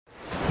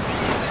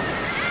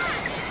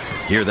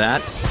Hear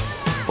that?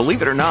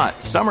 Believe it or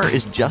not, summer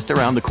is just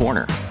around the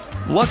corner.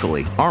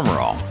 Luckily, Armor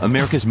All,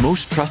 America's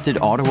most trusted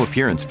auto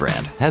appearance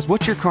brand, has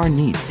what your car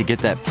needs to get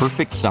that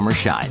perfect summer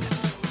shine.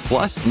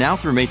 Plus, now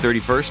through May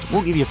 31st,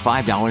 we'll give you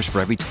 $5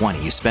 for every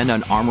 $20 you spend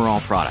on Armor All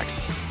products.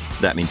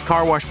 That means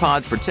car wash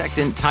pods,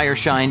 protectant, tire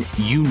shine,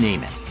 you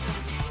name it.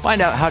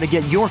 Find out how to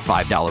get your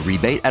 $5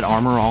 rebate at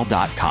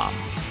armorall.com.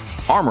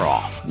 Armor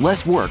All,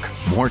 less work,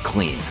 more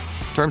clean.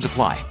 Terms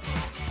apply.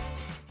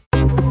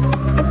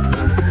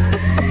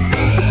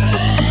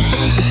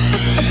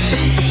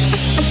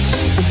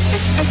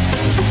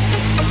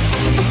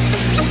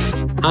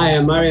 Hi,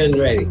 I'm Mario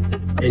Andretti,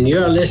 and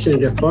you're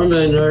listening to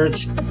Formula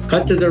Nerds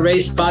Cut to the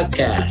Race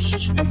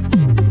podcast.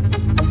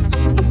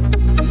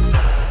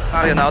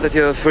 Mario, now that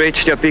you've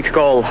reached your big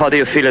goal, how do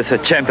you feel as a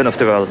champion of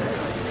the world?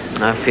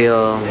 I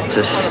feel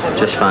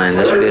just fine.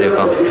 It's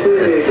beautiful.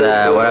 It's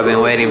what I've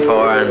been waiting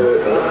for,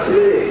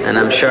 and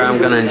I'm sure I'm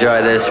going to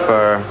enjoy this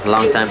for a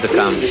long time to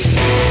come.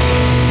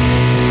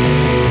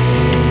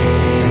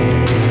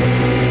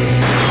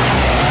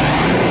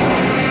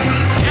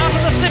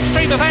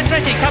 Of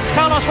Andretti comes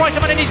Carlos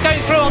Reutemann, and he's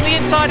going through on the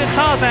inside of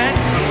Tarzan,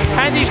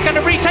 and he's going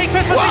to retake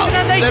fifth position.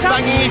 And they're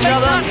banging each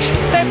other.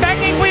 They're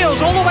banging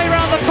wheels all the way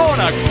around the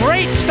corner.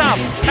 Great stuff.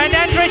 And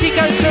Andretti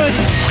goes through it.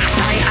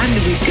 Hi, I'm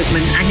Louise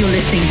Goodman, and you're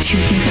listening to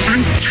the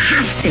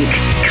fantastic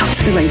Cut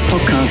to the Race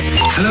podcast.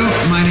 Hello,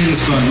 my name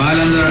is Bernd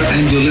Mailander,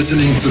 and you're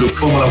listening to the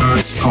Formula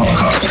Nerds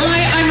podcast.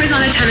 Hi, I'm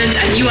Rosanna Tennant,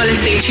 and you are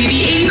listening to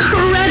the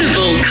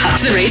incredible Cut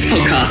to the Race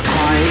podcast.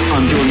 Hi,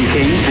 I'm Jordan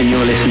King, and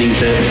you're listening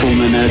to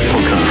Formula Nerds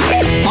podcast.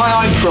 Hi,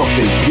 I'm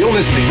Crofty. You're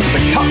listening to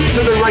the Cut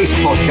to the Race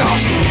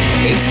podcast.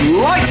 It's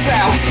lights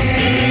out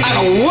and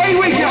away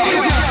we go.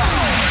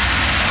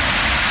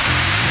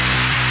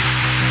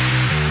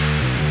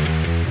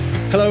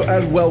 Hello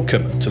and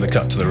welcome to the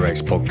Cut to the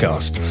Race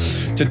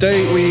podcast.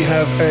 Today we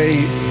have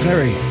a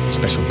very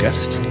special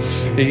guest.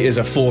 He is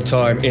a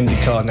four-time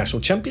IndyCar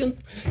national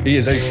champion. He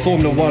is a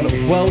Formula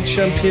One world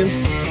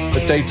champion,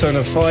 a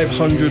Daytona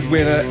 500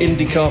 winner,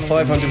 IndyCar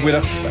 500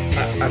 winner.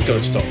 I've got to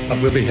stop.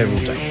 We'll be here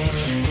all day.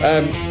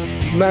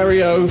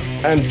 Mario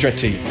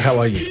Andretti, how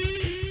are you?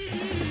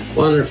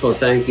 Wonderful,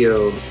 thank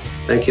you.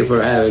 Thank you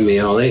for having me,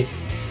 Ollie.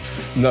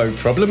 No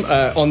problem.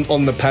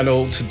 On the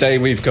panel today,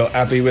 we've got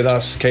Abby with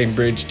us,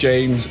 Cambridge,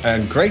 James,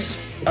 and Grace.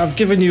 I've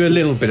given you a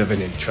little bit of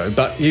an intro,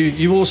 but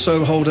you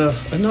also hold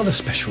another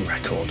special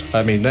record.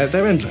 I mean,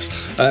 they're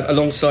endless.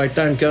 Alongside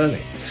Dan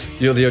Gurney,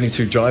 you're the only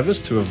two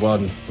drivers to have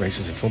won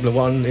races in Formula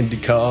One,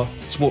 IndyCar,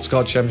 Sports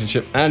Car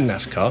Championship, and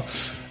NASCAR.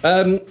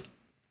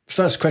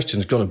 First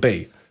question's got to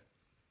be: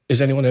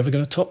 is anyone ever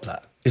going to top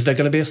that? Is there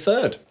going to be a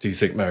third, do you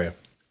think, Mario?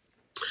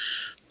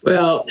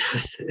 Well,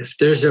 if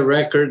there's a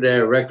record,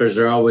 records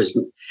are always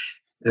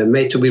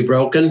made to be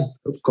broken,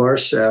 of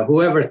course.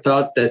 Whoever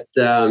thought that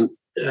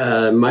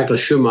Michael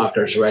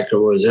Schumacher's record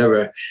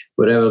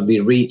would ever be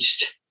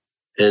reached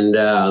and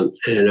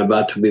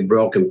about to be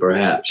broken,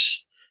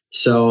 perhaps.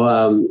 So,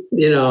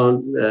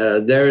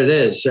 there it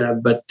is.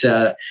 But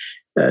to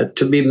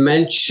be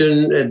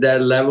mentioned at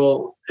that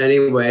level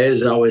anyway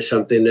is always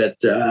something that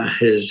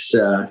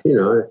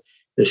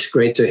is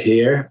great to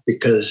hear,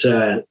 because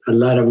a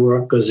lot of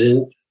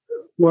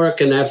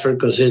work and effort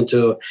goes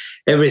into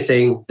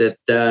everything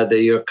that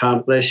you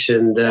accomplish,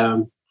 and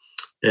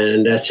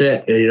that's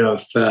it.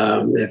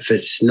 If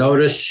it's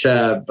noticed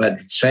by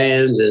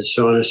fans and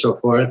so on and so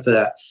forth,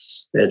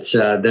 that's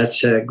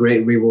a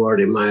great reward,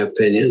 in my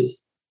opinion.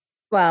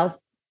 Well,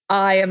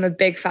 I am a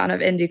big fan of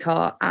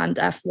IndyCar and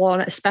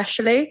F1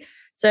 especially.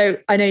 So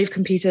I know you've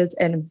competed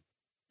in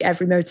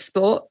every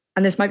motorsport,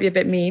 and this might be a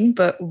bit mean,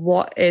 but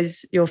what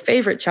is your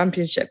favorite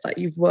championship that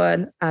you've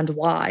won and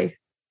why?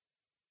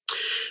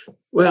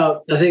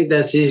 Well, I think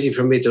that's easy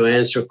for me to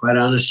answer, quite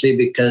honestly,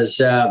 because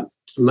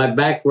my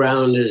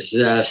background is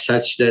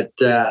such that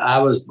I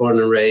was born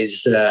and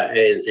raised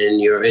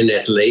in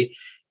Italy,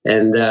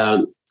 and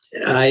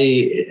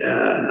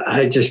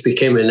I just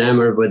became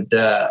enamored with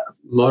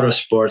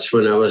motorsports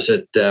when I was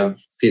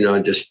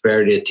just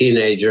barely a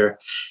teenager,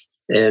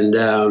 and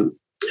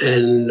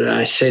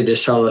I say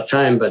this all the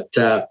time, but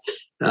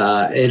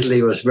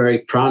Italy was very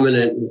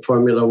prominent in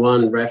Formula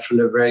One right from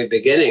the very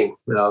beginning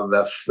of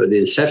the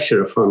inception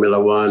of Formula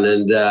One,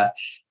 and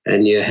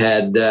you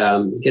had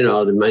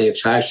the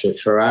manufacturer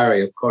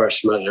Ferrari, of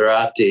course,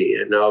 Maserati,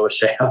 and I always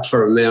say Alfa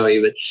Romeo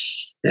even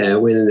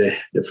winning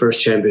the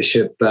first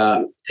championship.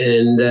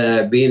 And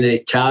being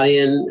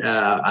Italian,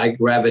 I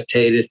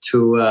gravitated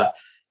to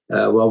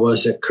what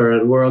was the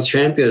current world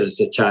champion at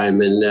the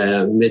time in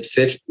mid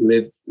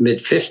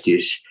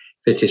 50s.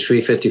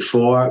 53,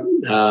 54.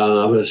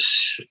 I was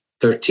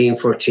 13,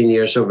 14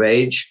 years of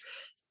age,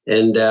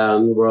 and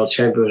world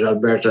champion was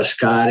Alberto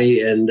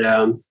Ascari, and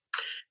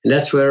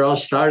that's where it all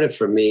started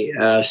for me.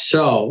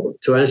 So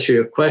to answer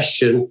your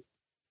question,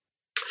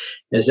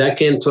 as I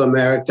came to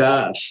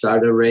America, I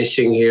started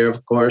racing here,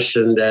 of course,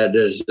 and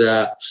there's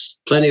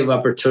plenty of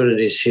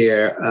opportunities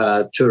here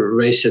to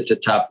race at the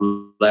top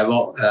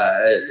level,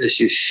 as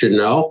you should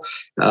know.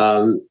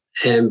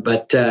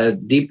 But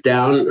deep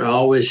down, I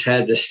always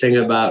had this thing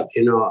about,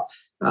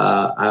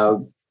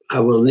 I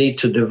will need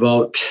to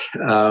devote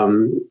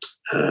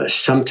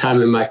some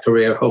time in my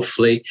career,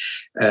 hopefully,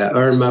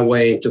 earn my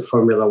way into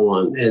Formula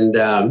One. And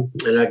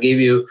I'll give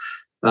you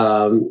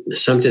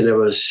something that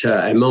was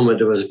a moment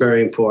that was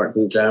very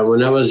important.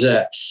 When I was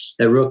a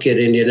rookie at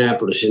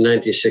Indianapolis in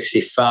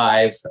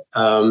 1965,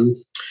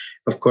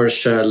 of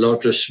course,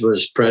 Lotus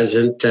was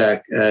present,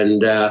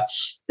 and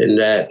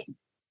that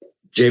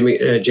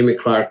Jimmy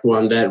Clark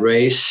won that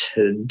race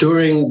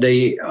during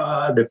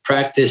the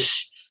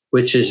practice,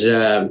 which is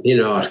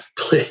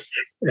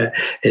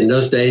in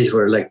those days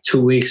were like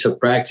 2 weeks of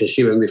practice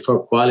even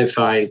before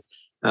qualifying.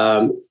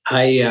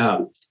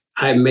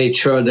 I made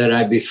sure that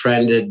I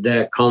befriended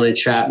Colin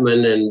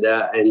Chapman and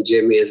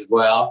Jimmy as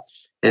well.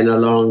 And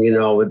along,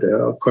 with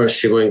of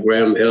course, when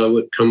Graham Hill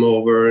would come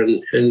over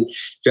and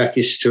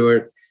Jackie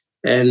Stewart.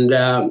 And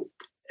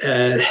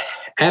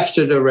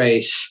after the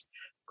race,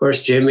 of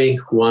course, Jimmy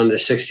won the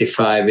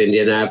 65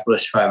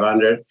 Indianapolis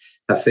 500.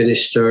 I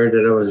finished third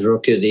and I was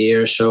Rookie of the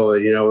Year. So,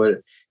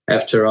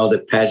 after all the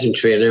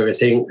pageantry and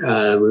everything,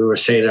 we were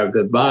saying our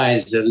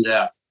goodbyes. And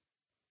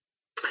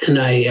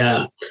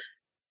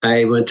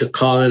I went to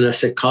Colin. I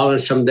said, Colin,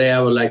 someday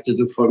I would like to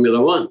do Formula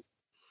One.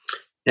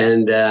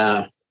 And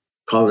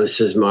Colin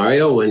says,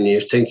 Mario, when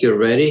you think you're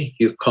ready,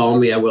 you call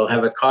me. I will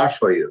have a car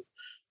for you.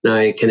 Now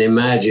you can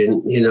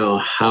imagine,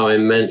 how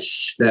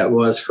immense that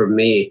was for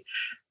me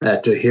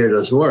to hear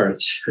those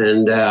words.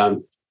 And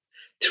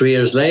 3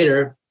 years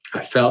later,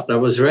 I felt I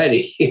was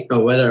ready,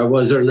 whether I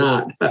was or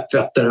not. I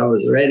felt that I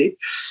was ready.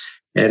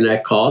 And I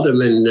called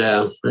him and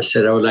I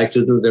said, I would like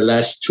to do the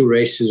last 2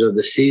 races of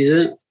the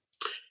season,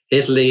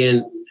 Italy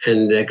and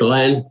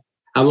Glen.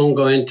 I won't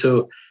go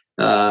into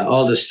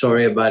all the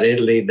story about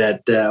Italy,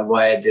 that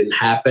why it didn't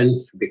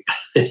happen,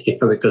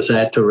 because I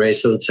had to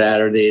race on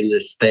Saturday in the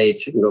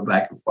States and go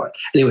back and forth.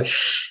 Anyway,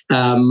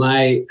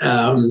 my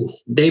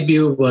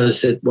debut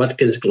was at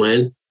Watkins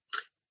Glen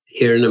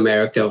here in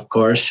America, of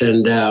course.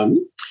 And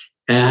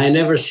I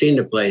never seen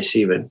the place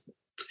even,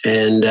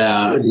 and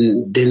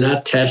did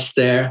not test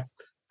there.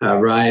 I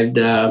arrived,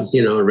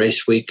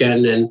 race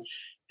weekend,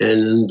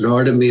 and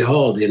Lord and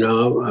behold,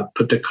 I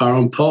put the car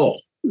on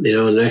pole,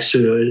 next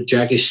to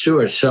Jackie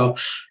Stewart. So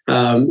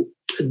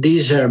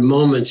these are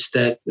moments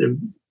that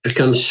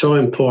become so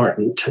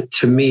important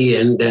to me.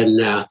 And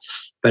then,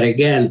 but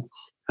again,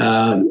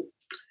 to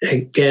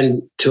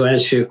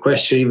answer your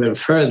question even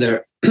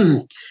further,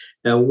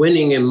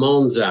 winning in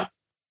Monza,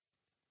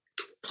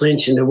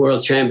 clinching the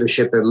world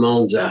championship in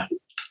Monza.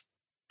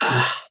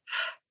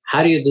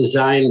 How do you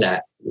design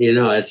that?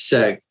 It's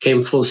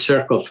came full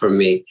circle for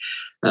me.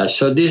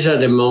 So these are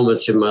the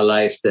moments in my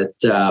life that,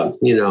 are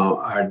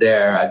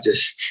there. I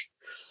just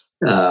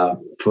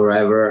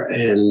forever,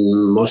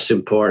 and most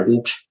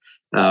important,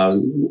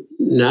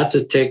 not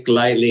to take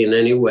lightly in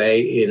any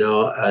way,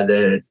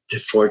 the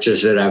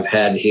fortunes that I've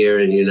had here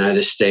in the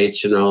United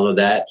States and all of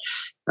that.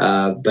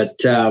 But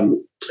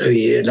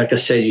like I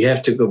said, you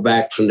have to go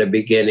back from the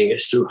beginning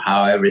as to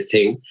how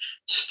everything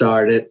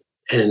started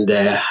and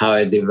how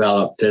it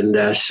developed.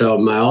 And so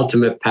my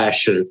ultimate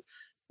passion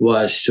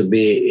was to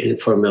be in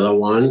Formula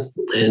One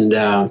and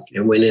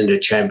winning the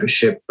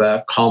championship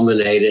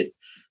culminated,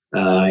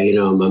 my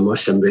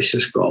most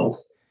ambitious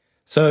goal.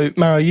 So,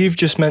 Mario, you've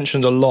just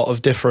mentioned a lot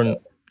of different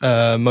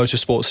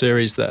motorsport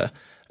series there.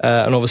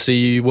 And obviously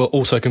you were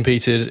also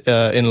competed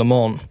in Le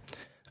Mans.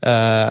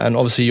 And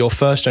obviously your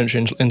first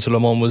entry into Le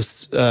Mans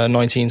was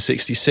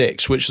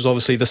 1966, which is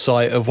obviously the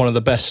site of one of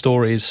the best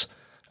stories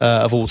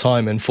of all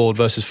time in Ford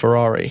versus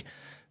Ferrari.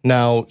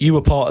 Now, you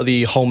were part of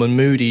the Holman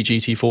Moody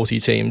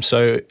GT40 team,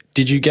 so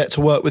did you get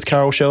to work with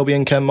Carroll Shelby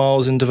and Ken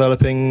Miles in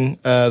developing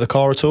the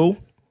car at all?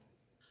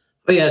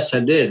 Oh, yes, I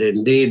did.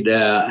 Indeed,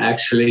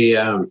 actually,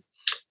 a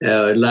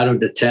lot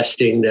of the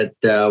testing that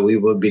we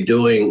would be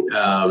doing,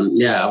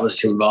 I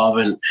was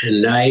involved in,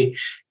 and I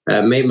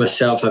made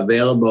myself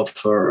available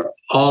for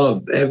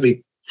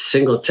every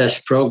single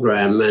test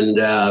program.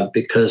 And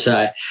because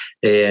I,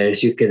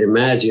 as you can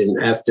imagine,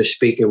 after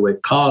speaking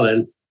with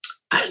Colin,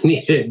 I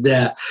needed,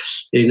 to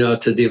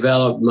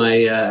develop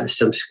my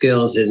some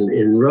skills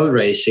in road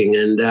racing,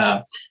 and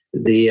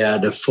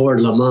the Ford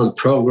Le Mans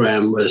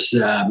program was,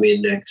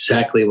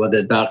 exactly what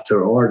the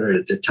doctor ordered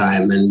at the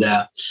time. And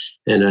I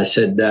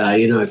said,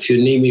 if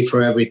you need me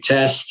for every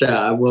test,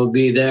 I will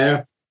be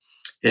there.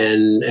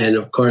 And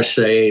of course,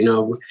 it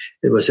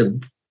was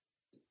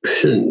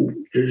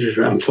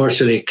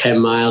unfortunately Ken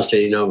Miles.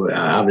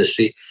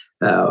 Obviously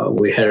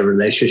we had a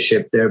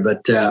relationship there,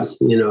 but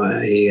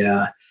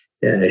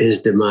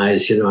his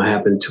demise,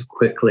 happened too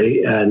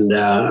quickly, and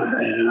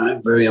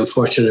very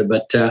unfortunate.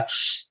 But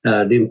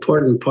the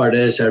important part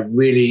is,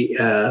 Bruce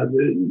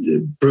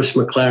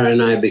McLaren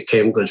and I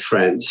became good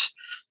friends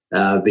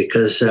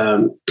because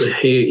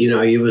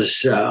he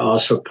was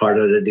also part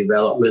of the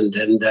development,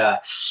 and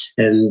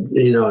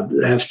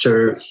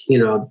after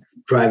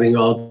driving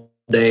all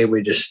day,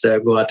 we just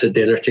go out to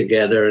dinner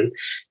together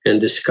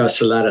and discuss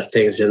a lot of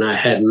things. And I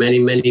had many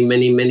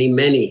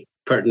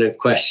pertinent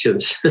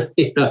questions,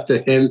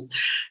 to him.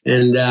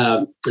 And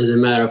as a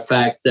matter of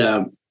fact,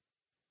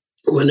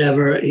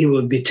 whenever he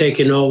would be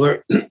taking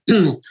over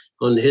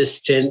on his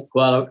stint,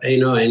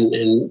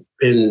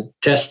 in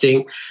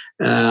testing,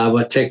 I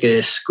would take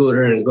a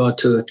scooter and go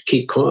to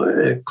key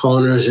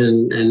corners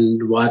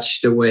and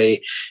watch the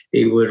way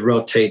he would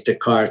rotate the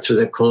car to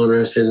the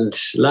corners, and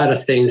a lot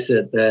of things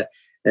that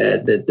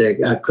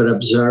I could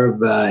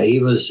observe.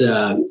 He was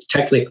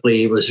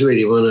technically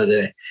really one of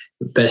the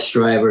best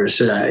drivers,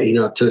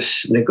 to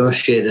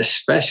negotiate,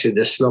 especially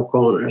the slow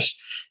corners.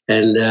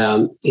 And,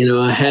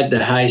 I had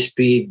the high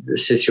speed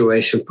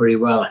situation pretty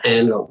well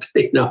handled,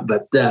 and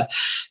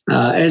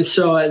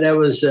so that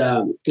was,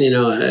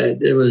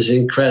 it was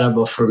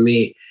incredible for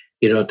me,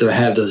 to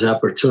have those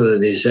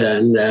opportunities.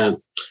 And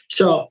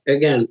so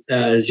again,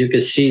 as you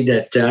can see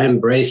that I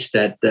embraced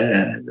that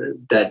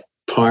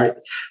part,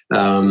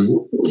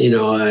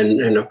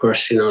 and of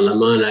course, Le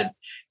Mans,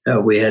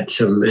 we had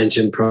some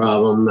engine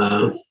problem,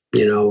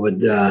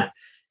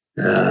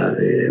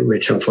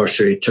 which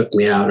unfortunately took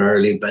me out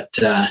early, but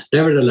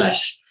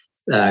nevertheless,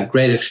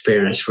 great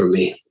experience for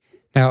me.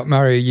 Now,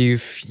 Mario,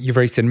 you've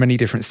raced in many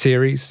different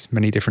series,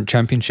 many different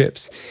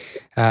championships,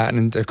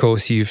 and of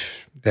course,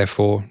 you've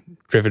therefore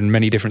driven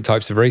many different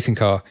types of racing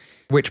car.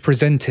 Which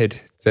presented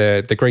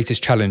the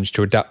greatest challenge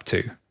to adapt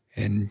to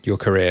in your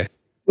career?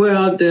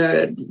 Well,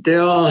 they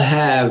all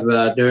have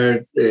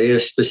their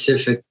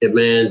specific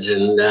demands,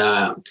 and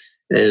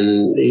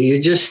you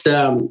just.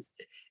 I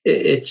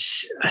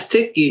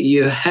think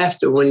you have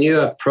to, when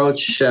you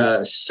approach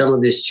some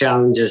of these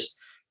challenges,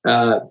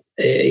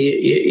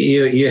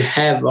 you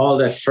have all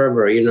that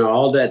fervor,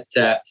 all that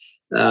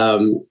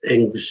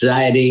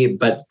anxiety,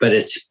 but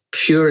it's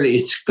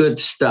good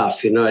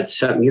stuff. It's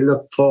something you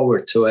look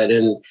forward to it.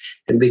 And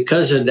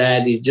because of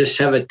that, you just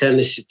have a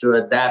tendency to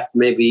adapt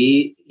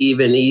maybe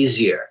even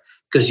easier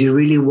because you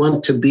really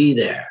want to be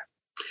there.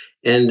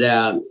 And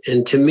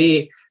to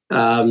me,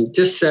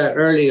 just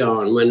early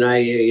on, when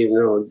I,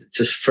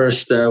 just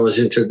first was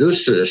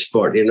introduced to the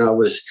sport, I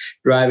was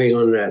driving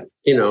on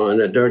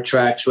the dirt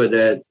tracks with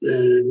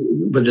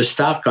the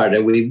stock car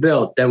that we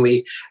built. Then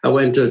I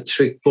went to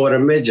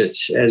 3/4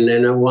 midgets, and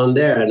then I won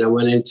there. And I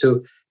went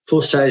into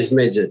full-size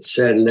midgets,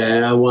 and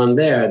I won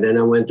there. Then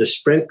I went to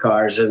sprint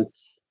cars, and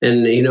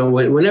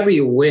whenever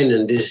you win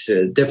in these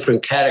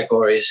different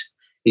categories,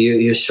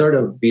 you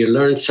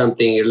learn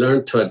something. You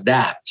learn to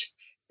adapt.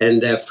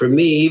 And for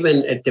me,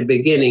 even at the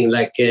beginning,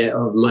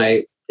 of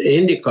my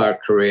IndyCar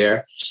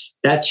career,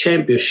 that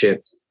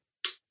championship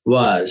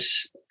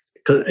was,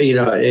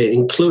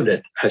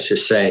 included, I should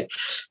say,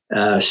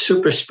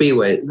 super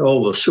speedway,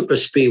 oval, super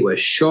speedway,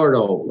 short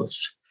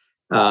ovals.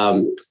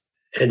 And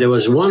there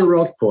was one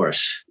road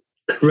course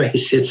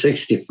race in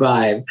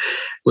 '65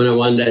 when I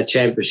won that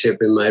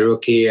championship in my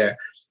rookie year.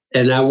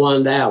 And I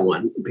won that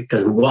one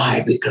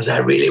because I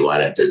really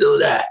wanted to do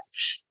that.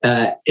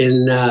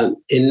 In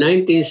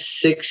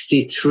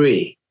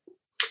 1963,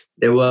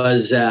 there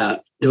was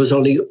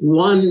only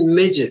one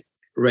midget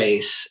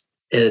race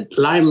at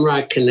Lime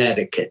Rock,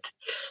 Connecticut,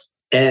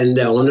 and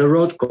on a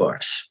road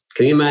course.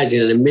 Can you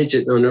imagine a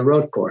midget on a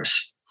road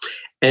course?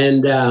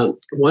 And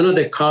one of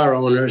the car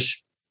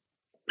owners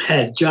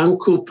had John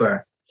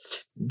Cooper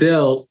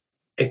build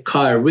a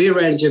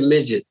rear-engine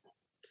midget,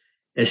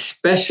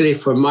 especially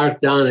for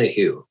Mark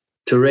Donohue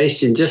to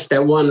race in just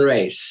that one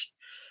race.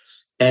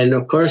 And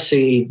of course,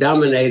 he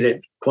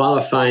dominated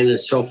qualifying and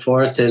so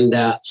forth. And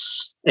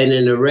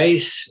in the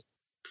race,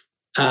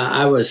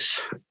 I was,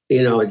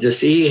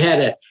 he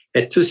had a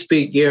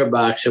 2-speed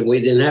gearbox and we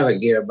didn't have a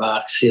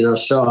gearbox,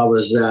 so I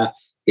was,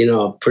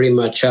 pretty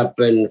much up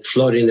and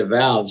floating the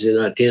valves,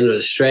 at the end of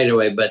the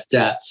straightaway. But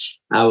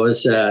I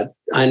was on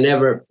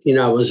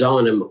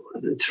him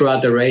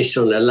throughout the race.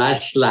 On the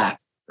last lap,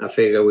 I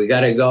figured we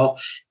got to go.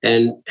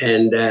 And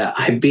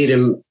I beat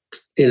him.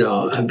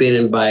 I beat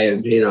him by,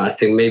 I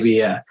think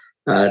maybe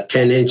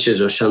 10 inches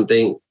or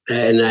something.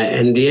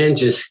 And the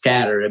engine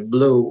scattered. It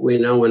blew,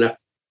 when I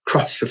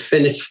crossed the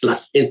finish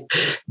line.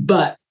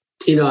 But,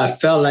 I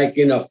felt like,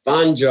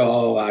 Fangio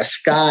or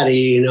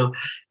Scotty,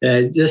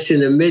 just in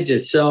the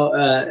midget. So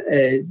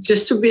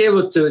just to be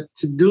able to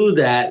do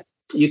that,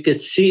 you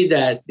could see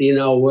that,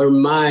 where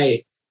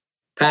my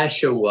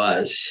passion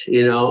was,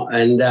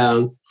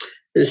 and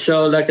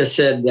so, like I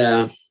said,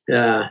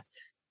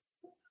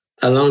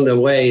 along the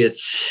way,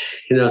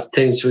 it's,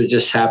 things were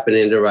just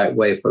happening the right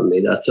way for me.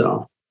 That's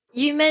all.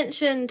 You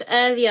mentioned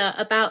earlier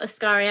about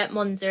Ascari at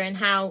Monza and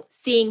how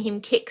seeing him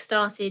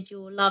kick-started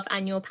your love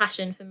and your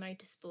passion for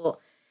motorsport.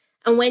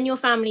 And when your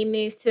family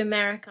moved to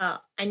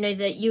America, I know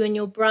that you and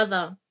your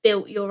brother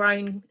built your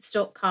own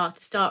stock car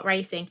to start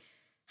racing.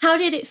 How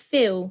did it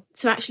feel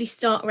to actually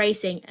start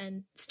racing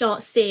and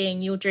start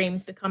seeing your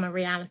dreams become a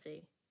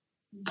reality?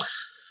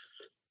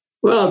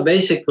 Well,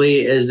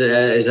 basically, as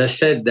I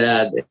said,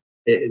 I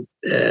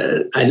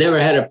never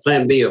had a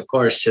plan B, of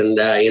course. And,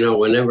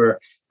 whenever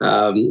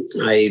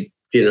I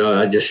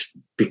just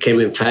became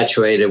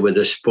infatuated with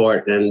the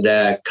sport. And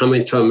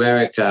coming to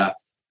America,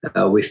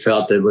 we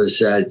felt it was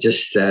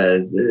just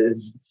the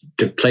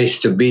place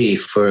to be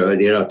for,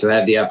 to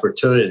have the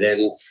opportunity.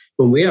 And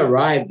when we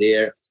arrived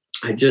there,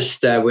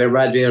 we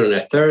arrived there on a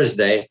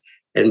Thursday,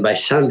 and by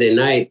Sunday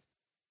night,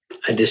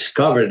 I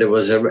discovered there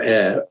was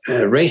a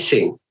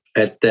racing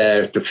at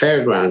the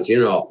fairgrounds,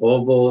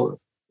 oval,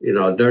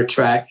 dirt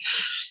track.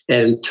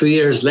 And 2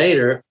 years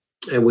later,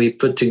 we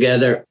put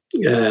together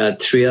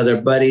 3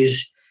 other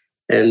buddies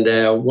and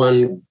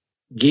one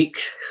geek.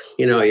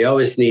 You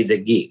always need a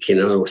geek,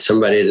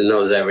 somebody that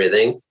knows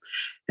everything.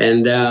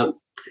 And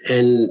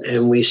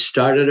we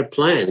started a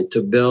plan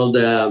to build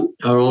our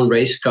own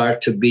race car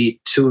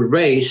to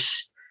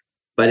race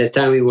by the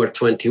time we were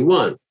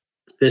 21.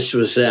 This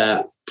was,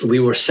 we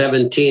were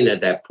 17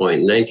 at that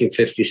point,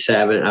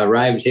 1957. I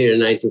arrived here in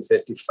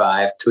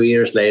 1955. 2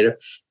 years later,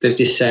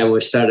 57,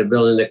 we started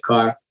building the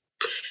car.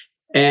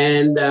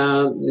 And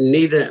the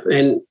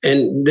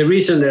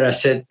reason that I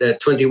said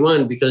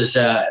 21, because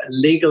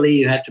legally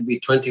you had to be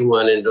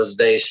 21 in those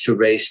days to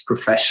race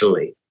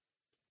professionally.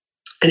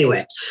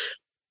 Anyway,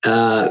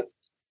 the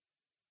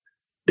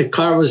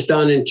car was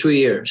done in 2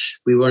 years.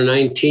 We were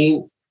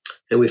 19,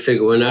 and we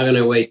figured we're not going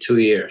to wait 2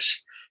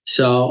 years.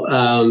 So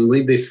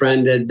we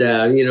befriended,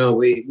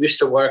 we used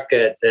to work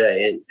at,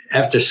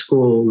 after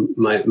school,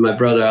 my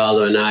brother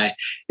Aldo and I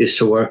used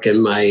to work in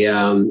my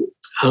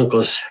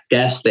uncle's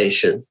gas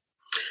station.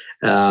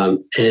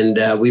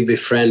 And we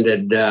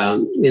befriended,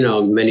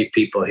 many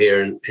people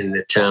here in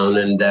the town.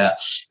 And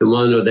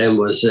one of them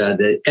was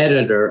the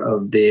editor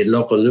of the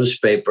local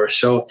newspaper.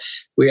 So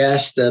we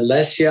asked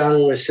Les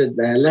Young, we said,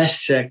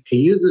 Les, can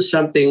you do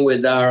something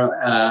with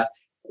our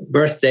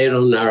birth date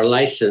on our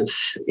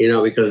license,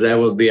 because that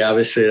would be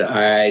obviously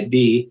our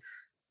ID.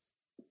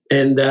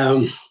 And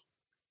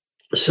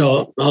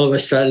so all of a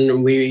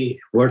sudden we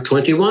were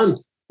 21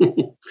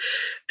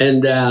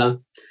 and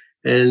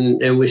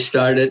we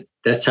started.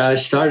 That's how it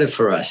started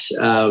for us.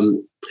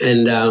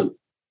 And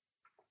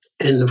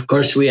of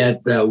course we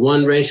had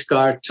one race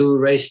car, 2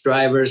 race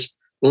drivers,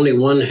 only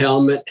one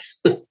helmet.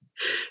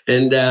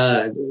 And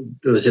there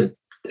was a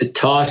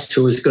toss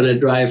who was going to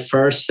drive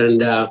first.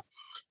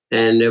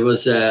 And it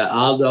was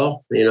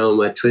Aldo,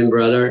 my twin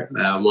brother,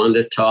 won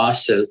the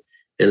toss. And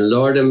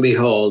Lord and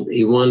behold,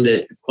 he won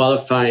the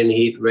qualifying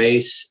heat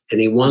race, and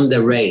he won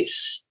the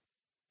race.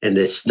 And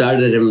it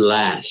started him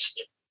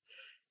last.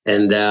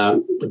 And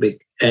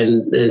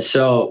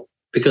so,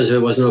 because there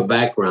was no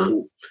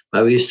background,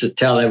 I used to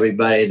tell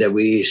everybody that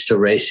we used to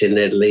race in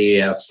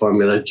Italy,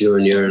 Formula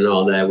Junior and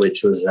all that,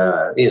 which was,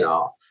 a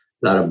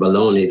lot of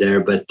baloney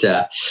there. But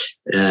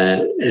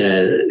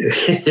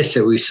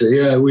so we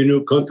said, we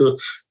knew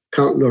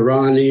Count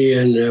Lorani,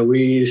 and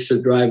we used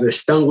to drive a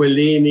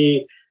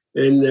Stanguellini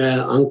and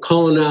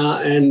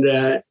Ancona, and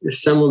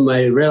some of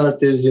my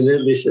relatives in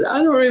Italy said,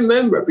 I don't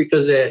remember,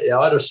 because the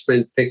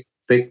Autosprint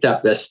picked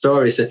up that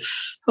story. Said,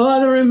 "Oh, I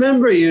don't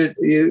remember you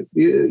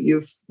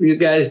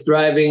guys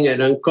driving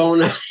at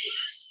Ancona."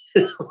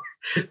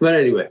 But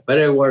anyway,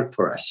 it worked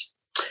for us.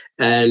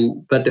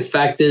 But the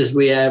fact is,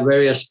 we had a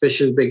very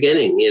auspicious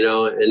beginning,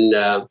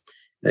 and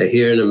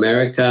here in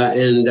America,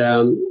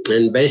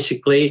 and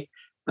basically.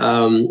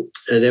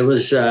 There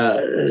was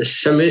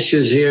some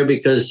issues here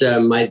because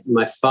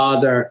my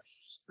father,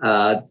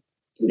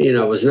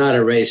 was not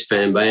a race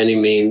fan by any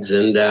means,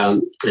 and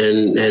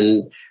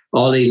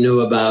all he knew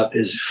about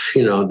is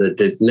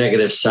the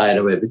negative side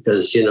of it,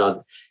 because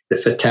the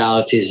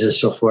fatalities and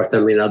so forth. I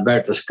mean,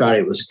 Alberto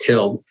Ascari was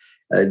killed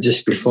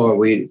just before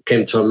we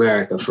came to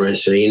America. For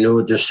instance, he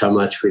knew just how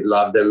much we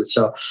loved him.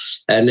 So,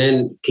 and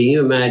then can you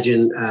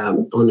imagine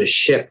on a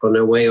ship on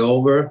the way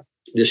over?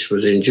 This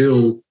was in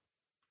June.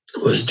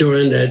 Was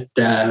during that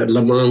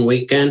Le Mans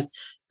weekend,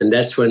 and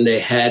that's when they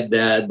had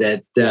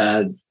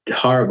that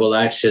horrible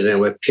accident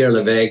where Pierre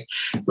Levesque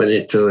went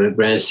into the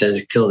grandstand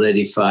and killed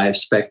 85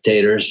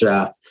 spectators.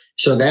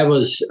 So that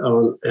was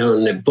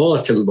on the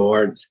bulletin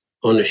board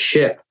on the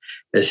ship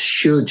as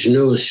huge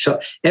news.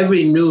 So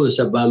every news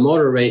about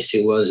motor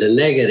racing was a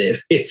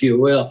negative, if you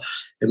will.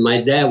 And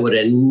my dad would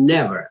have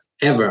never,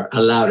 ever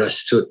allowed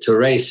us to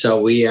race.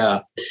 So we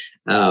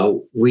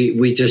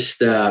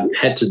just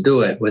had to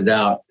do it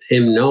without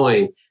him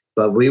knowing,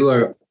 but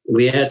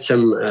we had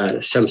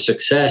some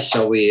success.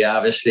 So we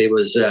obviously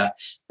was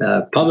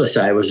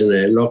publicized. It was in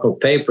the local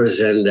papers,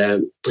 and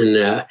I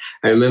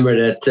remember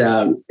that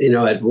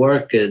at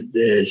work,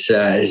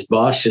 his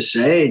boss just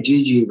said, "Hey,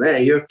 Gigi,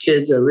 man, your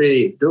kids are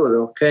really doing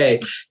okay."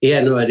 He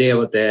had no idea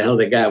what the hell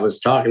the guy was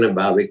talking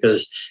about,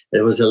 because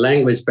there was a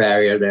language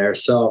barrier there.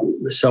 So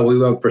we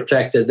were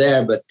protected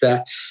there, but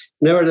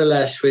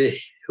nevertheless,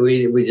 we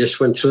just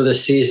went through the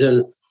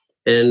season.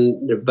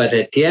 But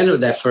at the end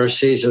of that first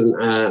season,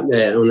 on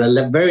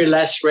the very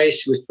last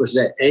race, which was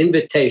the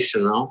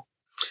Invitational,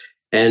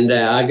 and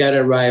I got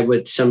a ride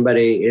with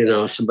somebody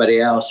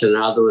else, and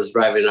Aldo was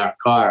driving our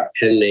car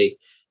in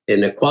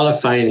the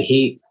qualifying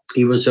heat.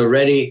 He was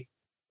already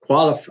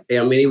qualified.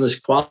 I mean, he was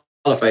qualified.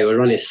 He was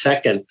running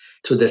second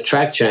to the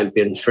track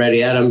champion,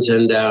 Freddie Adams,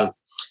 and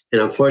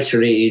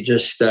unfortunately, he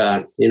just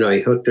he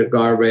hooked the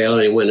guardrail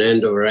and he went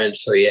end over end.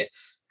 So he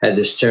had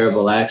this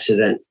terrible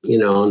accident,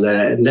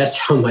 and that's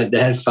how my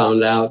dad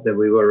found out that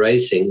we were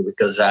racing,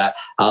 because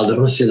Aldo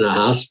was in the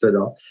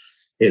hospital,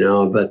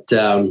 but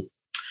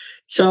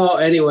so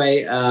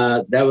anyway,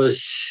 that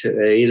was,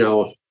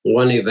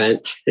 one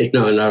event,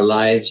 in our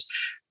lives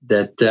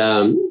that,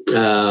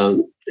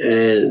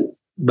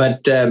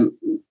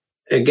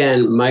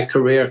 again, my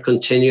career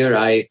continued.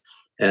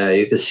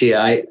 You can see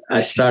I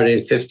started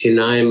in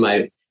 59.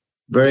 My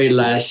very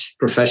last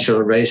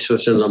professional race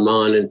was in Le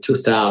Mans in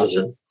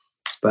 2000.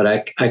 But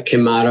I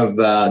came out of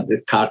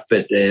the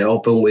cockpit, the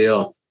open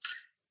wheel,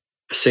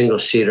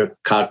 single-seater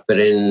cockpit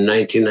in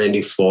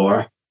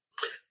 1994.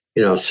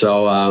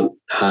 So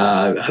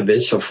I've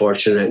been so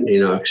fortunate,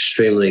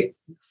 extremely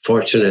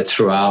fortunate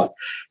throughout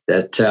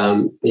that,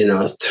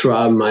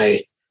 throughout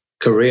my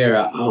career,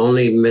 I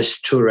only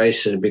missed 2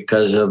 races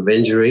because of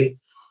injury.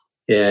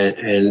 Yeah,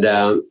 and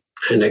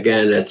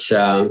again, it's,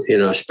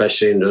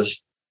 especially in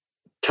those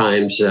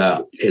times,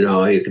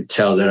 you could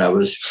tell that I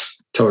was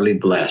totally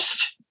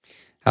blessed.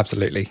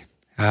 Absolutely.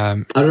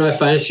 I don't know if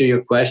I answered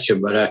your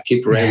question, but I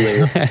keep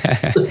rambling.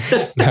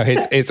 No,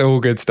 it's all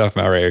good stuff,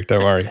 Mario.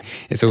 Don't worry.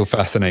 It's all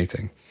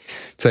fascinating.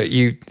 So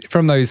you,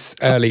 from those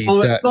early...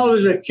 I'm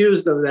always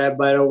accused of that,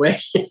 by the way.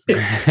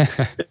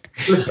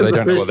 They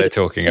don't know what they're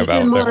talking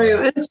about.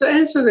 Mario,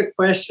 answer the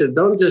question.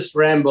 Don't just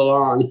ramble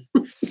on.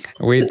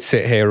 We'd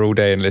sit here all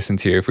day and listen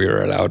to you if we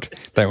were allowed.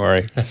 Don't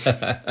worry.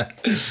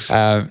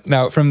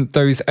 Now, from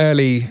those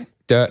early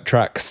dirt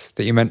tracks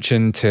that you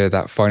mentioned to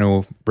that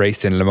final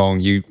race in Le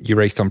Mans, you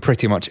raced on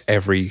pretty much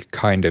every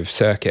kind of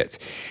circuit.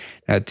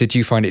 Did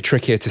you find it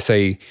trickier to,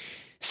 say,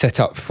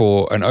 set up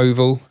for an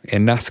oval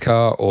in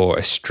NASCAR or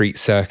a street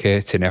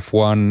circuit in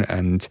F1?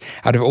 And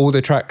out of all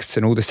the tracks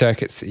and all the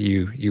circuits that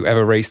you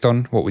ever raced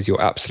on, what was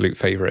your absolute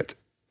favorite?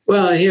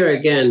 Well, here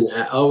again,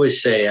 I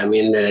always say,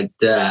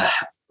 that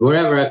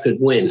wherever I could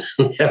win,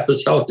 that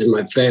was always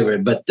my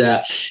favorite. But,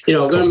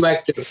 going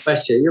back to the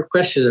question, your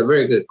question is a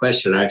very good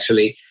question,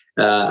 actually.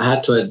 I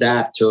had to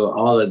adapt to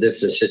all the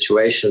different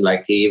situations,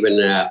 like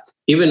even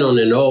on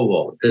an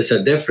oval, there's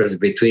a difference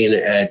between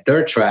a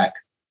dirt track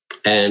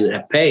and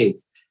a paved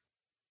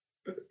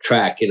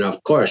track,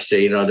 of course,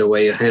 the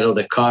way you handle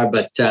the car.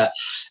 But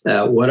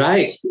what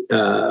I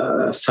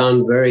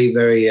found very,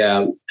 very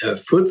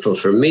fruitful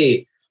for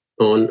me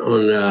on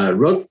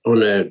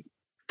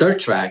dirt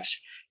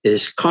tracks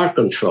is car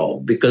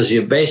control, because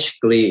you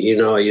basically,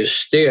 you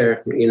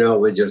steer,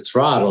 with your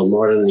throttle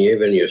more than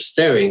even your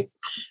steering.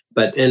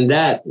 And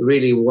that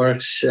really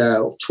works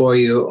for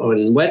you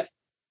on wet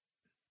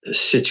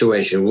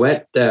situation,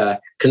 wet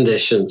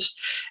conditions.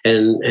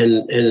 And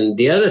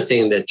the other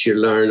thing that you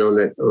learn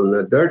on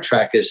a dirt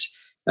track is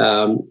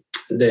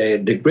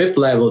the grip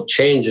level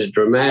changes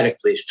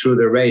dramatically through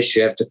the race.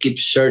 You have to keep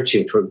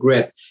searching for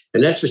grip.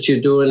 And that's what you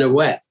do in the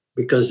wet,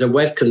 because the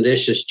wet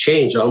conditions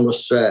change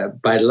almost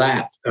by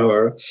lap,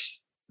 or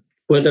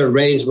whether it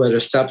rains, whether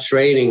it stops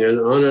raining, and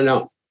on and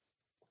on.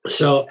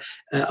 So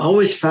I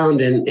always found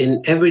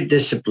in every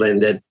discipline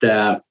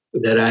that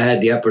I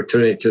had the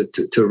opportunity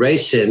to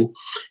race in,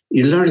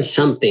 you learn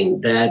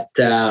something that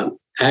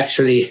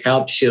actually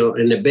helps you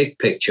in the big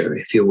picture,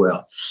 if you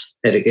will.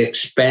 That it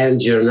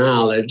expands your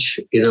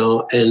knowledge,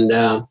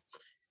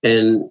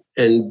 and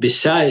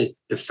besides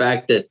the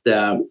fact that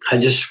I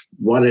just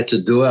wanted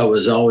to do, I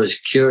was always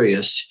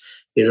curious,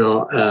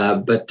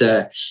 but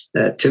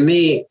to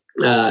me,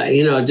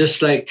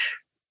 just like,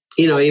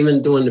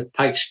 even doing the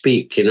Pikes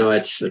Peak,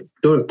 it's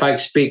doing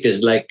Pikes Peak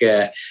is like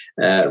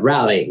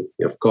rallying,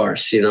 of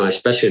course,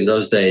 especially in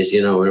those days,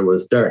 when it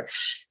was dirt.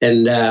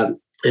 And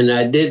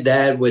I did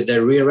that with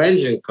the rear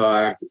engine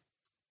car.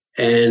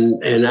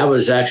 And I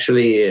was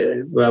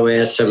actually, we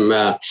had some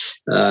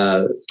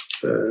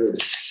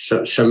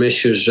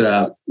issues,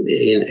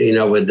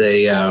 with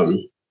the,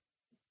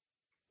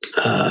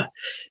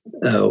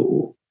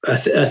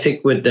 I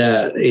think with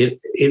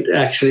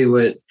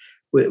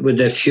with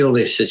the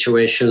fueling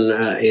situation,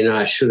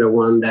 I should have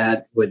won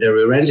that with the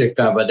rear engine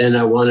car, but then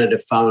I won it the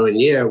following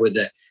year with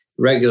the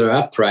regular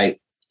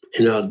upright,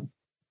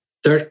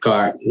 dirt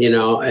car,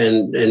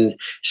 and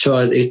so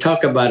you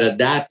talk about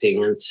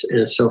adapting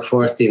and so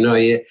forth,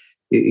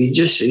 you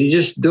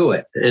just do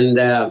it.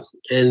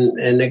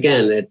 And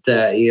again,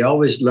 you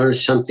always learn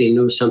something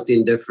new,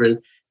 something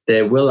different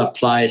that will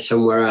apply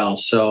somewhere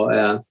else.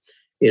 So,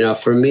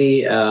 for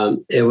me,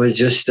 it was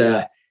just,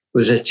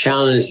 was a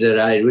challenge that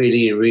I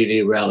really,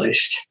 really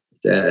relished.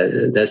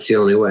 That's the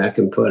only way I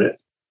can put it.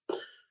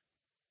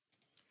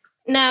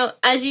 Now,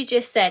 as you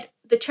just said,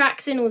 the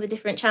tracks in all the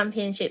different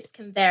championships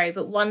can vary,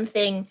 but one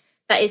thing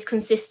that is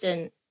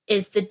consistent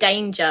is the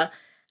danger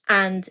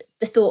and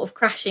the thought of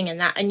crashing and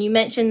that. And you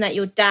mentioned that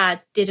your dad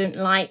didn't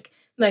like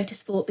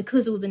motorsport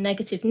because all the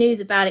negative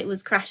news about it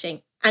was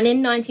crashing. And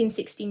in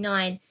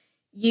 1969,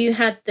 you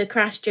had the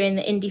crash during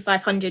the Indy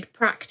 500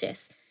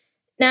 practice.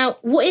 Now,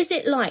 what is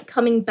it like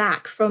coming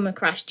back from a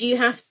crash? Do you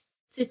have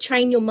to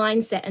train your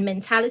mindset and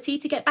mentality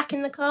to get back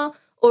in the car?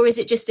 Or is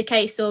it just a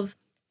case of,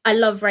 I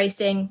love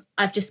racing,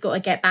 I've just got to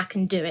get back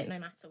and do it no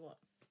matter what?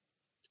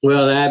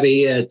 Well,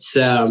 Abby, it's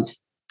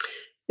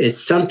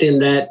it's something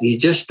that you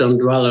just don't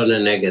dwell on the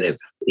negative.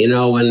 You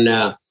know, when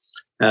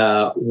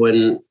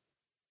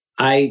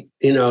I,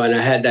 you know, and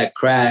I had that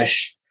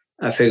crash,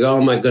 I figured,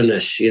 oh my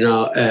goodness, you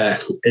know,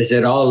 is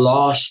it all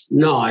lost?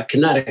 No, I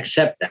cannot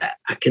accept that.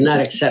 I cannot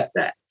accept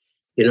that,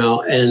 you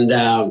know, and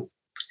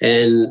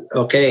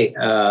okay,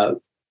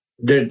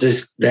 there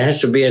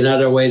has to be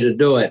another way to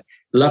do it.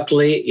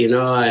 Luckily, you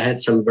know, I had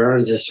some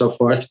burns and so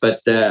forth,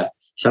 but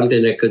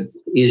something that could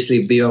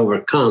easily be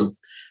overcome.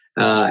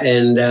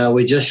 And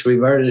we just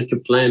reverted to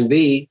plan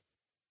B,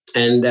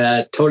 and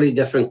totally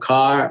different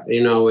car.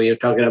 You know, you're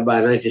talking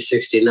about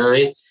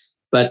 1969,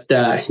 but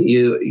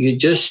you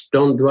just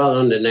don't dwell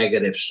on the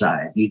negative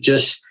side. You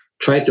just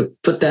try to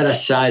put that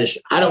aside.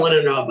 I don't want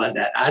to know about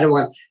that. I don't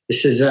want.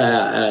 This is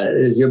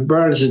your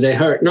burns. They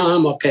hurt. No,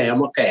 I'm okay.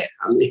 I'm okay.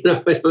 You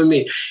know what I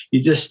mean?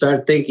 You just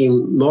start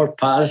thinking more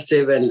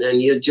positive,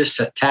 and you just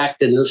attack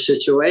the new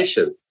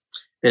situation.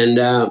 And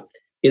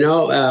you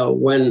know,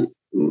 when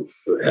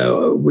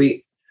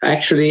we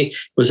actually, it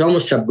was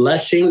almost a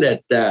blessing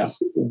that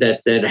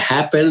that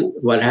happened.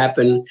 What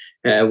happened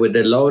with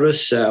the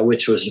Lotus,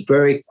 which was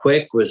very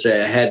quick,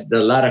 had a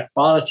lot of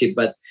quality,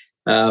 but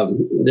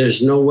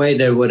there's no way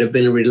that would have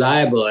been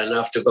reliable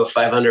enough to go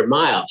 500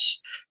 miles.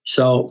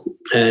 So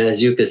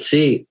as you could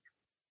see,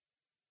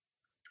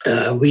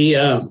 we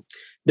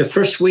the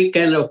first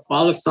weekend of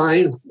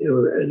qualifying,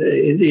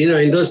 you know,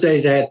 in those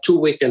days they had 2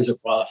 weekends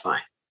of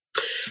qualifying,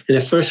 and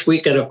the first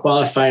weekend of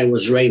qualifying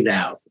was rained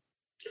out.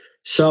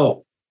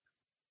 So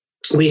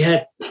we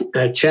had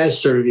a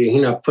chance to,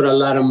 you know, put a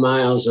lot of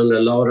miles on the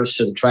Lotus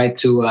and try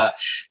to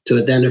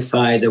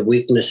identify the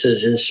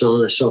weaknesses and so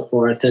on and so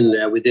forth.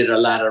 And we did a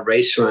lot of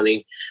race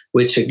running,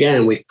 which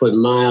again, we put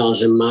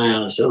miles and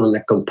miles on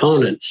the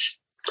components.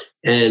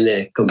 And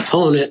a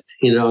component,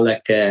 you know,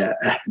 like a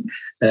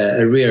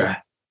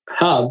rear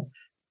hub,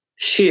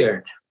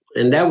 sheared,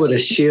 and that would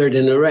have sheared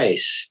in the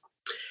race.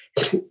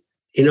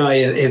 You know,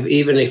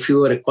 even if you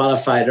would have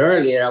qualified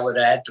earlier, I would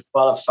have had to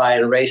qualify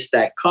and race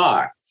that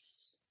car.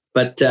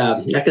 But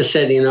like I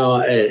said, you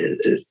know,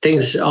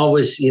 things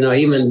always, you know,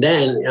 even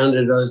then,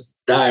 under those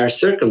dire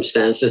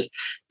circumstances,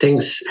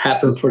 things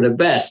happen for the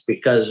best,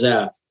 because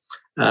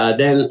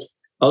then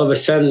all of a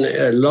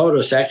sudden,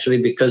 Lotus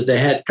actually, because they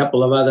had a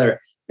couple of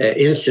other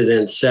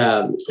incidents,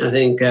 I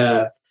think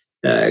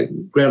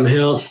Graham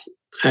Hill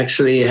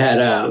actually had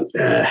a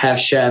half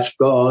shaft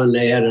go, and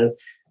they had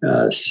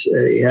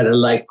a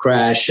light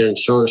crash and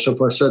so on and so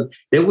forth. So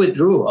they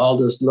withdrew all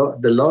those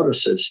the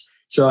Lotuses.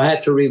 So I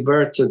had to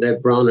revert to the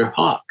Browner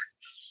Hawk,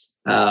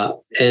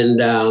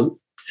 and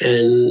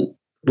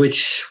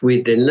which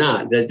we did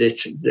not. That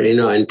it's, you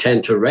know,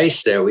 intend to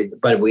race there,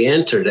 but we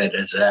entered it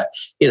as a,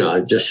 you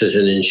know, just as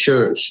an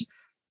insurance,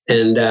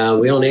 and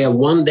we only have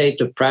 1 day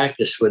to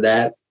practice with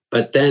that.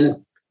 But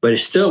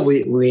still,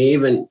 we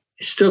even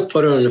still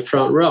put it in the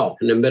front row,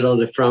 in the middle of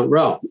the front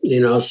row,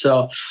 you know.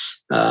 So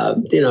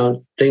you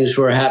know, things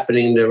were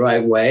happening the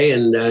right way,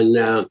 and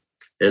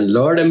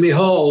Lord and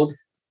behold,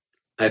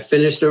 I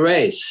finished the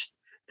race.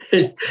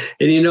 And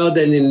you know,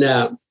 then in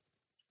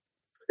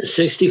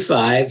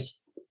 65,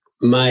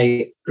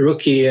 my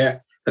rookie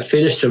year, I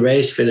finished the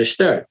race, finished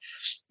third.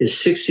 In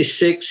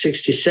 66,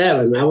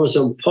 67, I was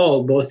on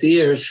pole both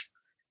years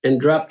and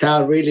dropped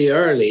out really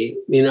early,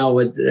 you know,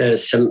 with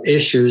some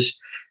issues,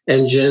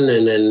 engine,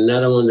 and then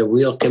another one, the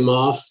wheel came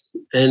off.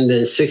 And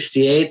then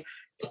 68,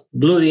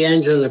 blew the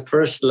engine in the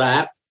first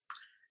lap.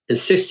 And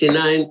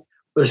 69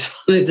 was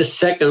only the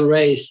second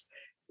race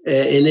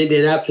in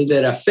Indianapolis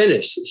that I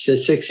finished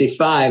since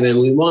 65, and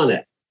we won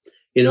it,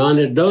 you know,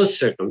 under those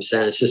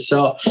circumstances.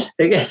 So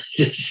again,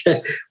 just,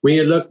 when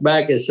you look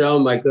back and say, oh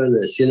my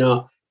goodness, you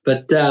know,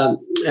 but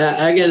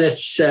again,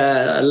 it's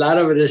a lot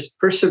of it is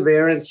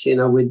perseverance. You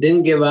know, we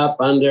didn't give up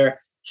under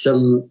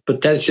some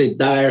potentially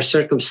dire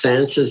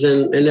circumstances,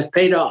 and it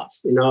paid off,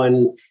 you know,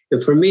 and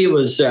for me, it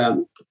was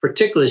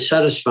particularly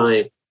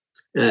satisfying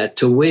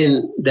to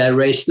win that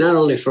race, not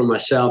only for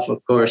myself,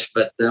 of course,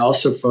 but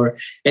also for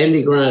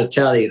Andy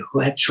Granatelli, who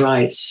had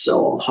tried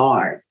so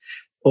hard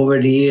over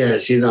the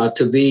years, you know,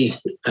 to be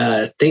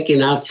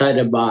thinking outside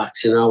the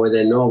box, you know, with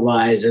the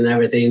Novi's and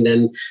everything.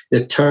 Then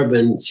the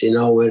turbines, you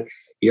know, when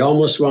you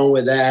almost won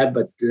with that,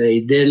 but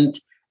they didn't.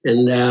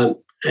 And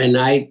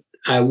I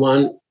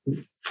won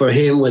for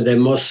him with the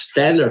most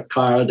standard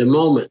car at the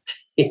moment,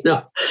 you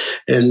know.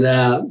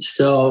 And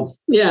so,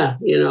 yeah,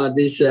 you know,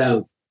 these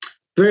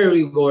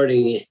very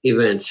rewarding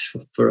events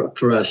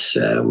for us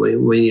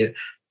when you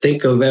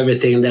think of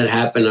everything that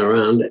happened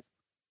around it.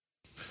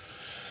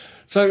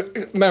 So,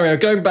 Mario,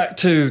 going back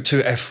to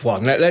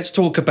F1, let's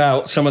talk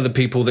about some of the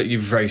people that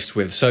you've raced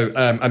with. So,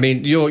 I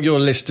mean, your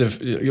list of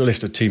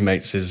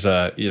teammates is,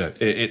 you know,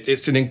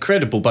 it's an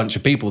incredible bunch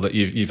of people that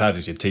you've had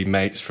as your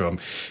teammates, from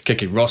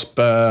Keke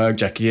Rosberg,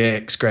 Jackie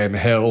Ickx, Graham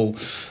Hill,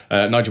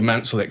 Nigel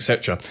Mansell,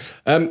 etc.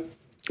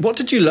 What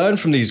did you learn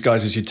from these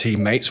guys as your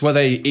teammates? Were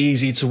they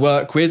easy to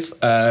work with?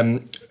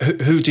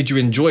 Who did you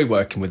enjoy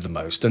working with the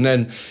most? And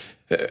then,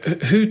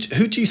 who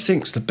do you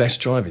think's the best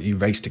driver you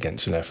raced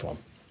against in F1?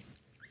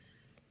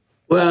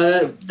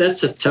 Well,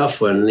 that's a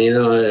tough one.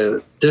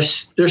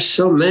 There's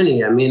so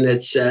many. I mean,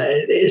 it's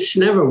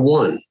never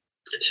one.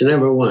 It's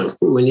never one.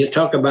 When you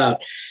talk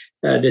about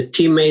the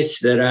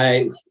teammates that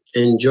I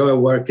enjoy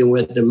working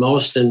with the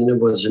most and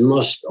was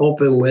most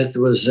open with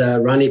was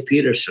Ronnie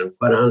Peterson,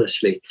 quite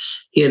honestly.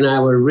 He and I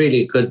were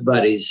really good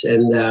buddies.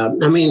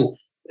 And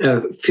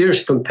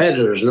fierce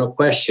competitors, no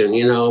question.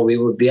 We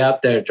would be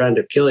out there trying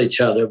to kill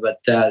each other, but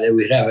then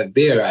we'd have a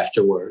beer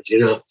afterwards,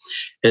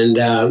 and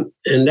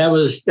that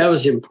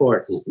was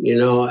important. We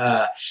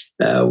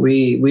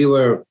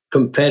were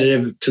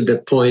competitive to the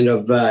point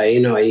of,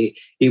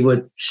 he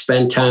would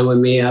spend time with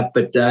me up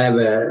at, I have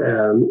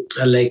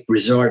a lake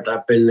resort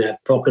up in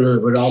Pocono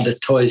with all the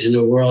toys in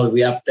the world.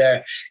 We up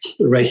there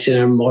racing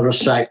our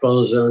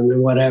motorcycles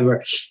and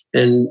whatever,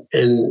 and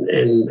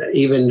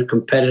even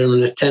competitive on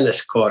the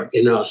tennis court,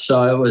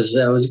 so it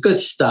was good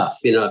stuff,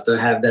 to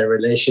have that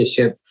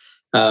relationship.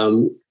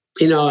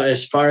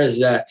 As far as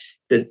the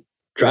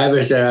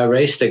drivers that I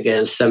raced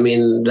against, I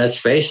mean, let's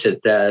face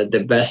it,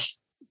 the best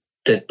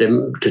that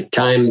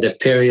the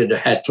period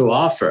had to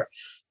offer.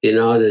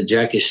 The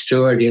Jackie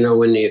Stewart,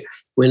 when you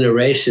win a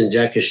race and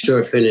Jackie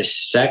Stewart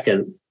finished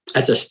second,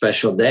 that's a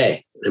special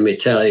day, let me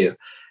tell you.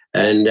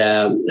 And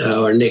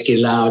or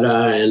Niki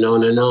Lauda and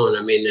on and on.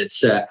 I mean,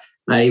 it's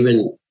I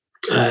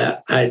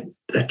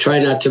try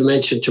not to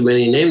mention too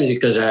many names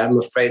because I'm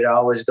afraid I'm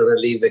always going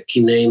to leave a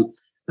key name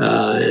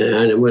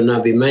and it will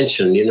not be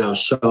mentioned.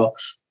 So,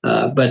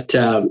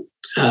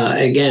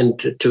 again,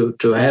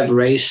 to have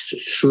raced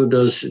through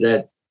those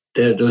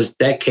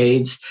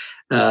decades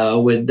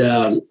with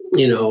the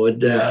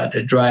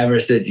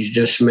drivers that you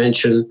just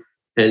mentioned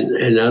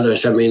and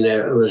others. I mean,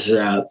 it was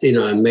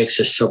it makes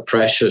it so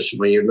precious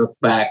when you look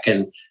back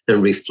and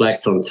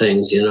reflect on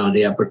things.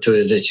 The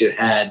opportunity that you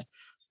had.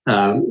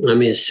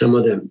 Some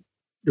of the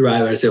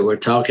drivers that we're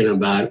talking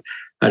about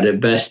are the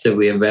best that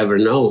we have ever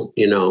known.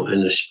 In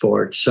the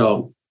sport.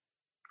 So.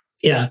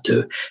 Yeah,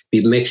 to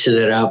be mixing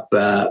it up,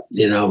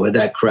 with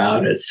that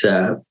crowd, it's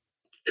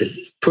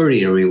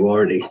pretty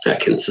rewarding, I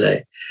can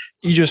say.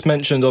 You just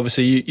mentioned,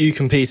 obviously, you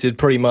competed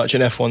pretty much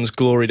in F1's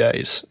glory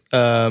days,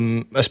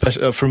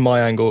 especially from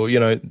my angle.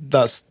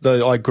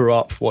 I grew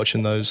up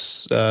watching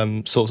those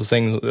sorts of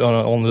things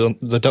on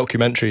the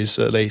documentaries,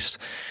 at least.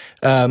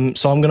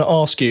 So I'm going to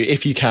ask you,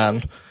 if you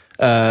can,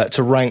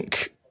 to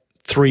rank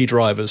 3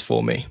 drivers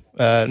for me.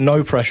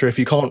 No pressure. If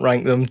you can't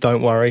rank them,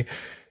 don't worry.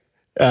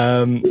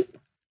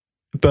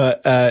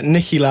 But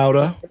Niki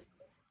Lauda,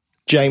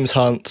 James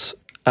Hunt,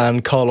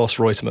 and Carlos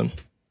Reutemann.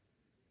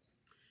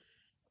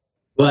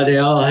 Well, they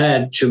all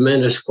had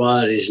tremendous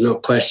qualities, no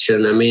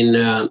question. I mean,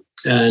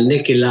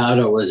 Niki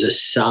Lauda was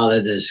as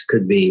solid as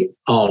could be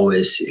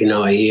always. He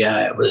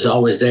was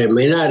always there.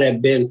 May not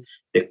have been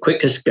the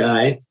quickest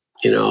guy,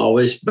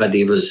 always, but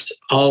he was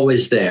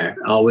always there.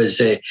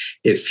 Always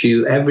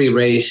every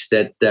race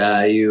that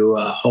you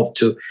hope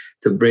to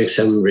bring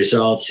some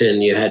results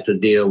in, you had to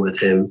deal with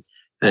him.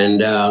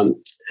 And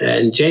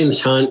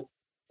James Hunt,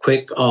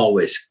 quick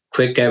always,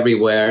 quick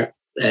everywhere.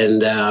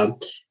 And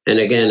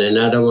again,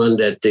 another one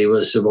that he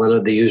was one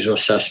of the usual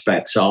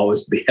suspects,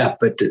 always be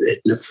up in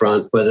the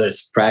front, whether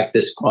it's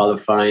practice,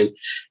 qualifying,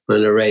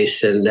 on the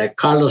race. And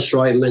Carlos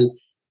Reutemann,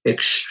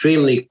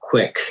 extremely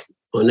quick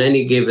on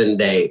any given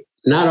day.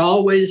 Not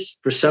always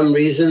for some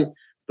reason,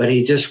 but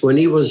when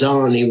he was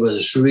on, he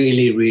was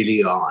really,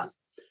 really on.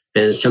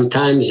 And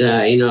sometimes,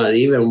 I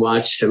even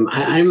watched him.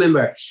 I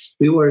remember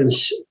we were in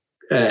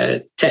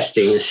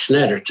testing in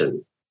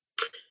Snetterton,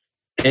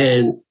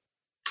 and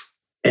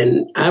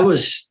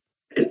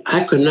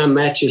I could not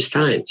match his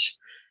times.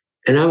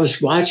 And I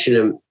was watching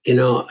him,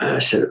 I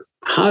said,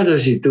 how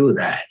does he do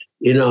that?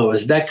 It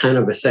was that kind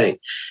of a thing.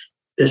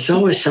 There's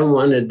always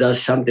someone that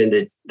does something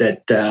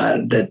that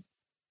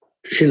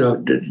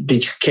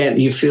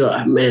you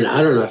feel, man,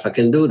 I don't know if I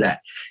can do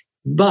that.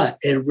 But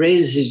it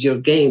raises your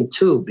game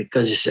too,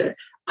 because you say,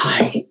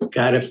 I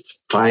got to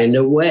find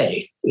a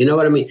way. You know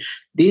what I mean?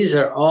 These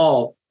are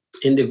all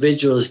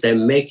individuals that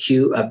make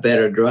you a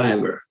better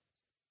driver.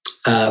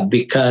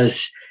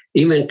 Because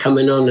even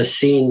coming on the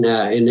scene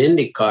in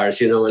Indy cars,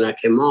 when I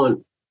came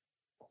on,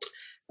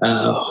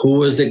 who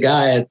was the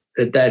guy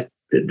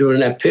during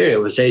that period?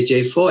 It was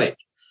AJ Foyt.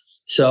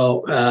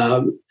 So,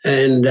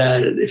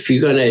 if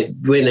you're going to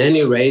win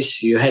any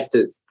race, you had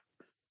to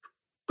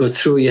go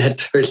through, you had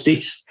to at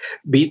least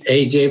beat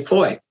AJ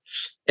Foyt.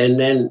 And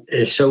then,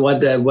 so what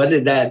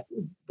did that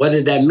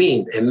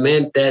mean? It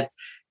meant that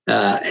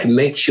it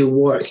makes you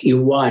work.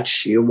 You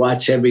watch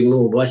every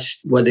move, watch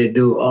what they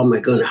do. Oh my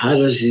goodness, how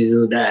does he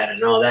do that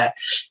and all that?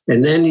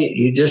 And then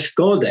you just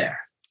go there.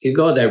 You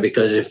go there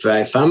because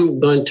if I'm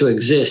going to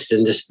exist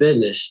in this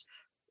business,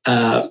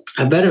 I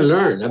better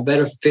learn. I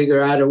better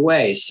figure out a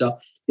way. So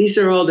these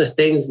are all the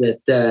things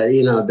that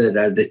that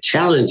are the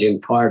challenging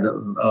part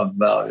of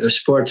the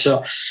sport.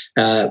 So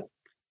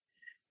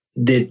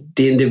the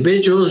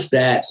individuals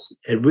that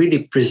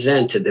really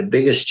presented the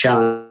biggest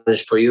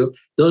challenge for you,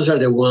 those are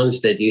the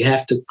ones that you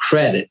have to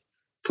credit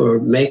for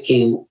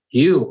making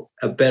you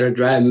a better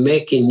driver,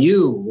 making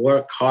you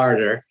work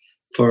harder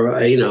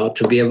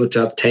to be able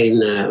to obtain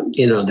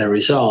the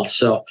results.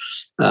 So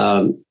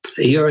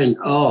you're in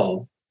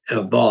awe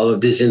of all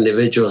of these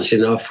individuals,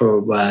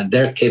 for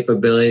their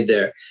capability,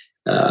 their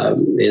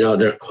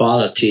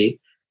quality,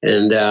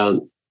 and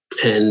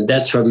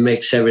that's what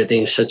makes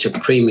everything such a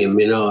premium.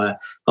 I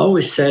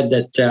always said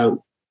that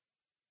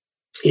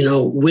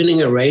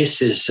winning a race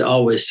is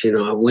always,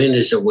 a win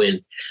is a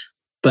win,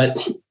 but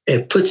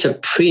it puts a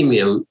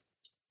premium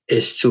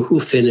as to who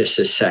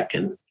finishes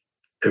second.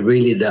 It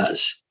really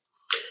does.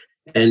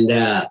 And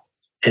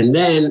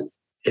then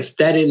if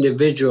that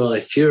individual,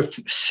 if you're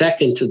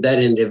second to that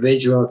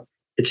individual,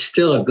 it's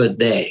still a good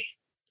day.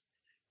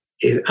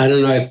 I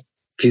don't know if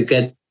you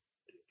get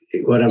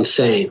what I'm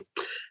saying.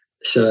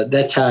 So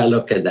that's how I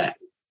look at that,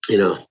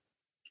 No,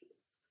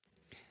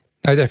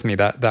 definitely.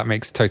 That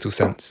makes total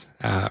sense.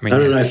 I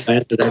don't know if I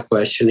answered that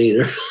question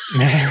either.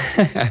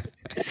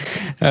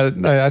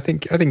 No, I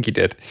think you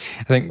did.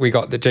 I think we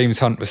got that James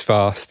Hunt was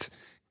fast.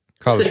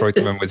 Carlos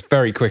Reutemann was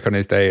very quick on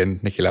his day,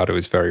 and Niki Lauda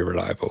was very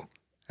reliable.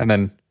 And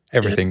then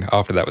everything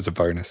after that was a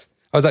bonus.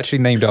 I was actually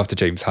named after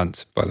James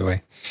Hunt, by the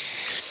way.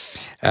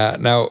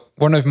 Now,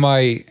 one of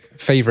my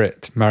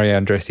favourite Mario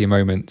Andretti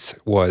moments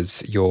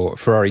was your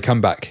Ferrari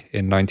comeback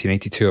in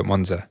 1982 at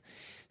Monza.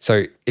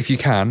 So if you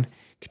can,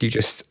 could you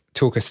just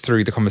talk us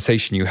through the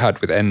conversation you had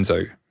with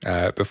Enzo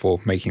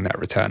before making that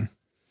return?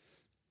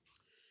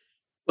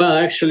 Well,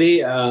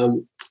 actually,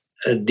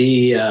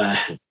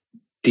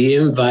 the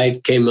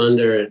invite came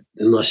under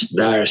the most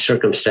dire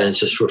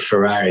circumstances for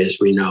Ferrari, as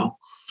we know.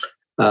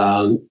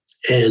 But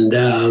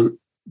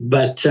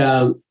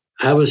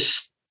I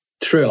was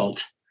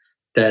thrilled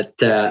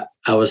that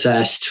I was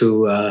asked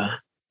to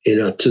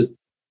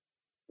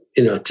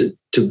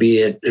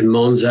be at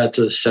Monza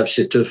to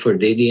substitute for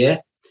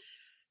Didier.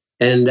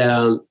 And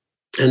I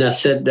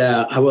said,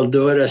 I will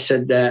do it. I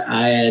said that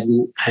I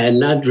had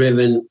not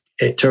driven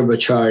a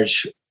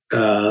turbocharged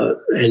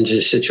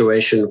engine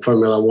situation in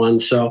Formula One,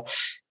 so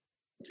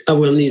I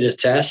will need a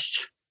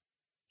test.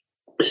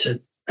 I said,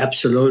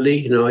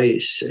 absolutely.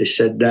 He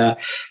said,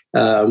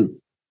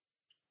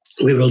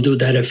 we will do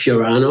that at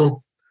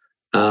Fiorano.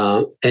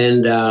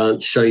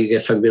 So you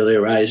get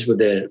familiarized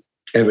with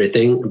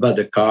everything about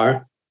the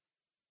car.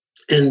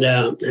 And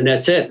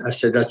that's it. I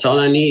said, that's all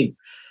I need.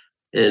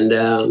 And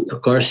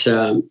of course,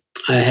 I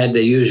had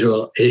the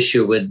usual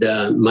issue with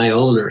my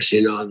owners,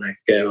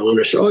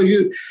 owners,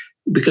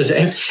 because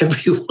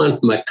every one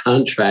of my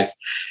contracts,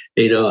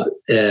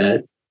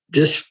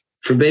 just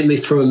forbade me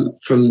from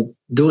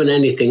doing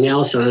anything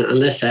else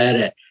unless I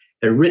had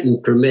a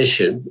written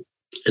permission.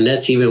 And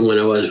that's even when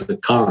I was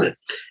with Colin.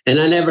 And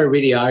I never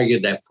really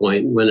argued that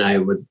point when I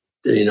would,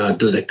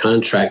 do the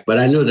contract, but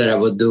I knew that I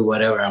would do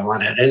whatever I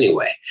wanted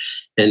anyway.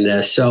 And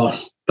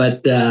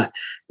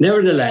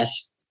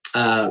nevertheless,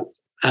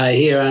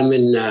 here I'm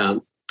in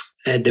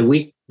the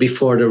week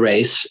before the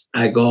race.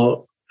 I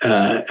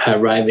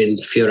arrive in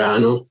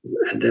Fiorano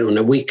on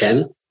a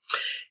weekend,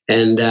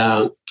 and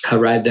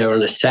arrived there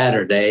on a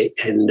Saturday,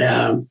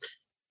 and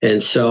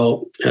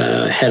so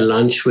had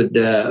lunch with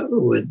the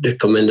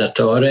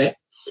commendatore,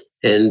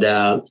 and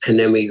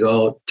then we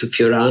go to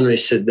Fiorano. He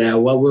said,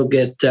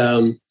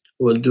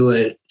 we'll do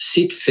a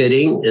seat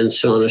fitting and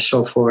so on and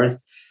so forth,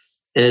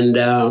 and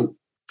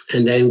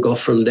then go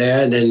from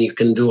there. And then you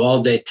can do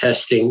all day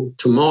testing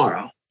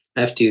tomorrow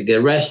after you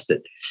get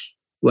rested.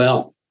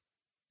 Well,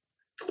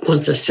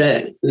 once I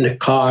sat in the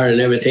car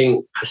and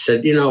everything, I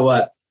said, you know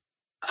what?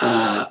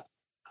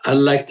 I'd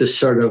like to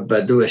sort of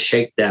do a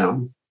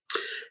shakedown.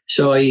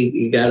 So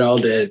he got all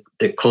the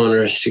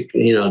corners,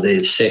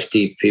 the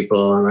safety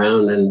people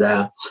around, and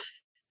I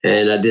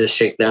did a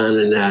shakedown,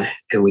 and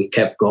we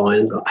kept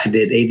going. I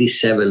did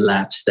 87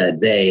 laps that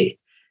day,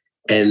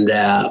 and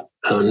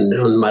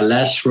on my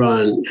last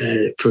run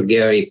for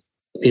Gary,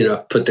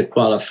 put the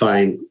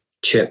qualifying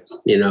chip,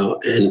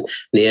 in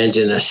the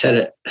engine. I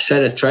set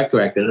a track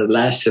record that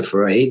lasted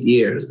for 8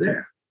 years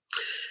there.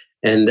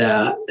 And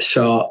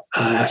so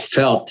I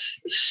felt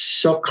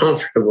so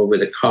comfortable with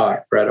the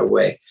car right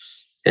away.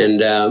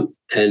 And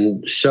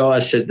so I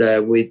said,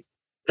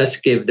 let's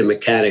give the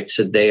mechanics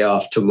a day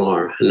off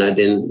tomorrow. And I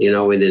didn't,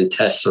 we didn't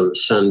test on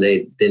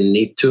Sunday, didn't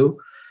need to.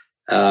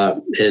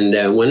 And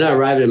when I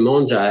arrived in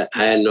Monza,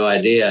 I had no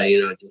idea,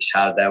 just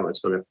how that was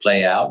going to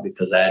play out,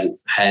 because I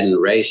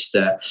hadn't raced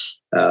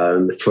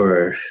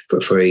for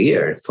a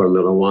year in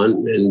Formula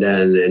One, and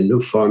then a new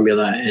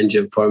formula,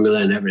 engine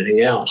formula, and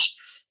everything else.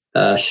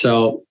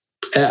 So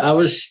I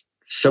was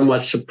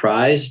somewhat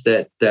surprised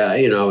that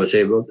I was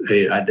able.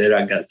 I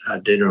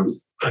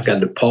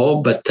got the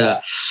pole, but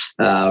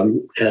I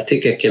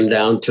think it came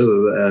down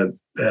to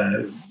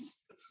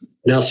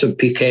Nelson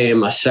Piquet and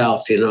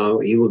myself.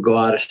 He would go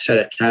out a set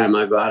of time,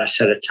 I go out a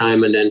set of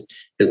time, and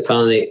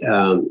finally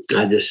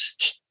I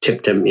just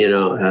tipped him.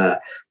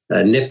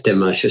 Nipped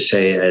him, I should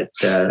say, at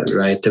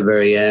right at the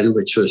very end,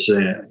 which was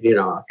I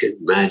could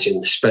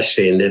imagine,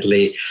 especially in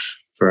Italy,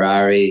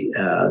 Ferrari,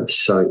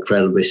 so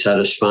incredibly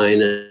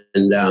satisfying.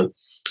 And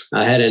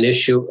I had an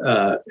issue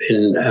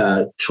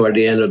toward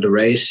the end of the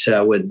race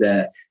with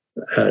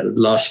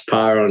lost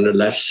power on the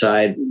left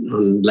side,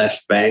 on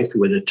left bank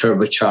with a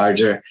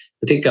turbocharger.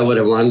 I think I would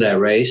have won that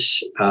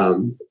race,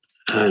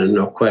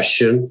 no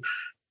question.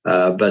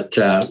 But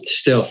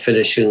still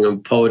finishing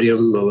on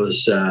podium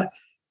was a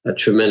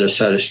tremendous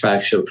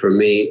satisfaction for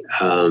me.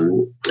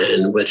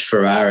 And with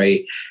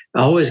Ferrari,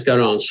 I always got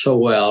on so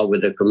well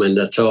with the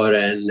Commendatore.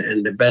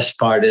 And the best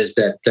part is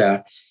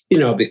that,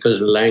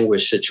 because of the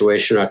language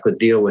situation, I could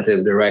deal with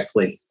him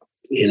directly,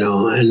 and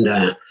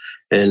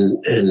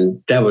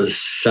that was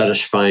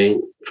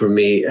satisfying for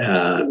me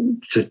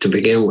to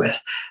begin with.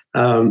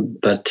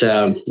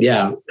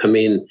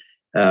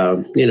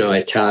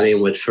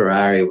 Italian with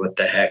Ferrari, what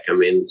the heck? I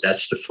mean,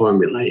 that's the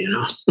formula,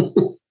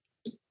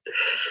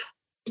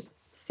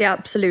 It's the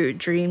absolute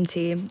dream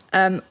team.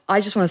 I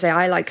just want to say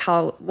I like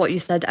what you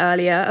said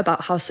earlier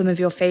about how some of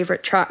your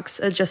favourite tracks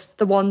are just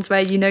the ones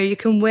where you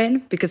can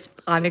win, because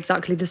I'm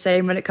exactly the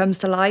same when it comes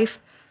to life.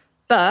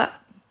 But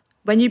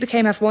when you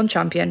became F1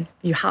 champion,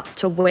 you had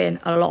to win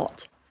a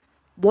lot.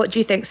 What do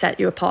you think set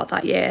you apart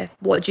that year?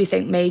 What do you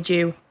think made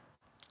you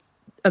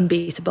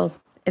unbeatable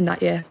in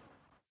that year?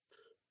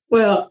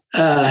 Well,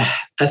 I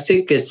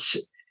think it's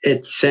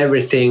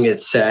everything.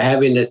 It's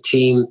having a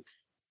team,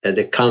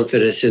 the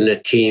confidence in the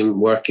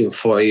team working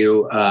for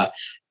you. I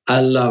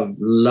love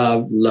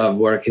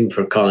working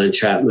for Colin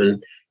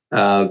Chapman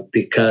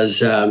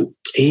because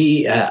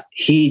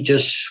he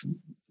just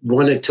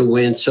wanted to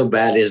win so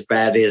bad as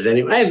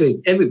anyone.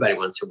 Everybody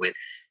wants to win,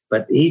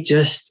 but he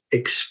just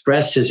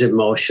expresses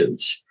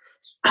emotions.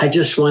 I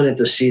just wanted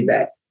to see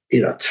that.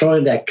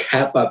 Throwing that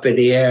cap up in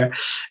the air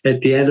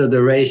at the end of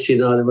the race,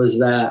 there was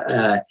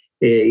that.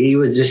 He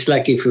was just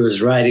like if he was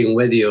riding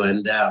with you,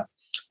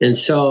 and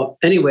so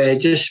anyway, it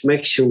just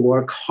makes you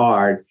work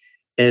hard,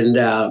 and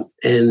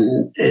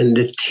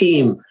the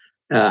team.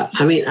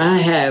 I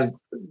have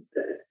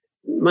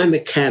my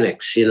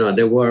mechanics.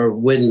 They were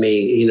with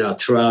me,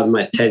 throughout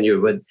my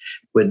tenure with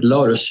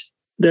Lotus.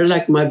 They're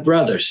like my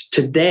brothers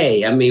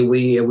today. I mean,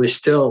 we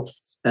still.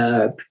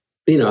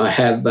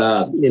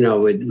 Have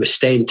we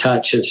stay in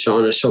touch and so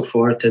on and so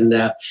forth, and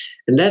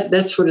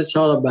that's what it's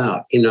all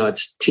about.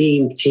 It's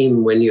team.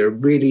 When you're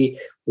really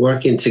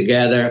working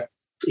together,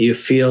 you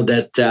feel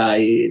that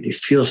you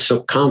feel so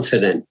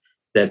confident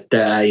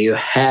that you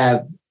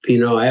have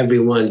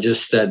everyone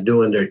just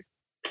doing their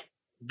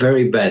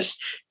very best,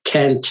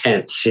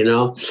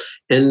 10/10,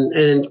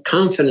 and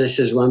confidence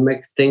is what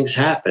makes things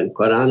happen.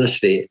 Quite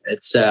honestly,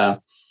 it's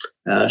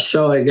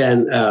so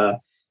again.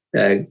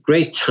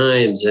 Great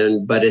times,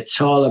 but it's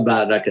all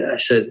about, like I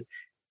said,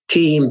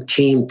 team.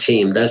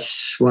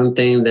 That's one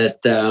thing that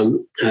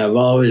I've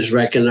always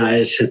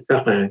recognized,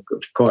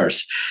 of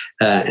course,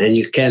 and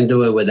you can't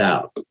do it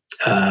without.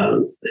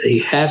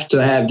 You have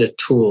to have the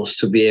tools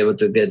to be able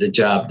to get the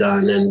job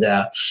done,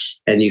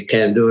 and you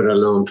can't do it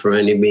alone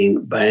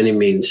by any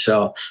means.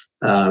 So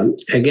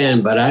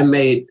but I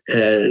made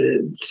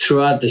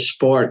throughout the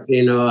sport,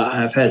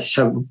 I've had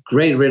some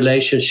great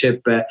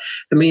relationship.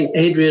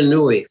 Adrian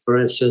Newey, for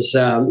instance,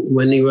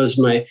 when he was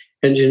my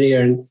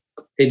engineer in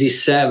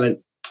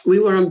 '87, we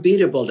were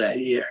unbeatable that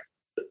year.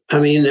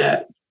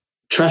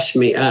 Trust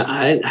me,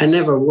 I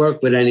never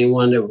worked with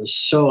anyone that was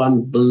so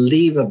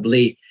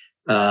unbelievably,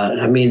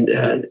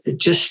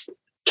 just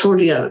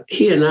totally,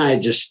 he and I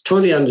just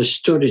totally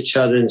understood each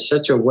other in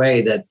such a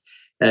way that,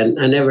 and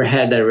I never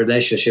had that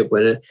relationship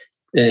with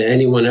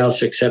anyone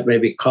else except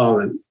maybe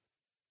Colin.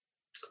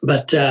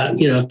 But,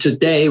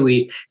 today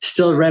we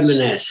still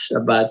reminisce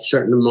about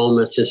certain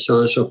moments and so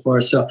on and so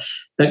forth. So,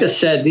 like I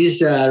said,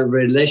 these are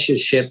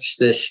relationships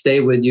that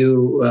stay with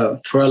you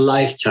for a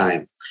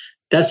lifetime.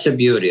 That's the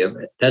beauty of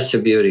it.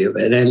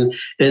 And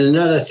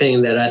another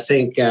thing that I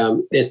think,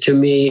 to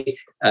me,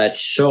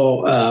 it's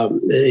so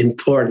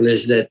important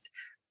is that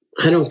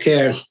I don't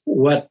care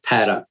what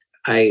paddock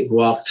I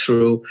walk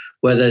through,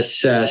 whether it's,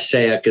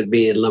 say, I could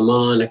be in Le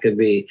Mans, it could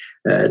be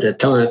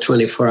Daytona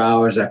 24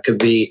 Hours, I could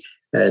be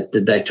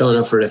the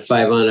Daytona for the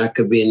 500, I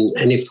could be in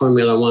any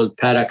Formula One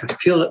paddock. I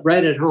feel it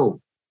right at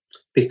home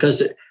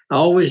because I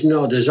always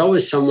know there's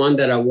always someone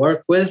that I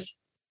work with.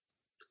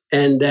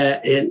 And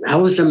I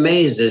was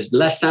amazed.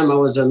 Last time I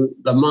was in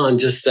Le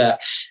Mans, just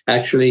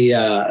actually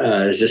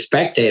as a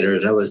spectator,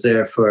 I was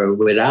there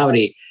with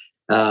Audi.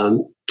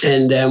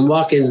 And I'm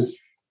walking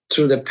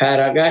through the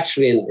paddock,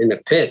 actually in the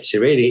pits,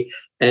 really.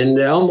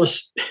 And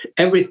almost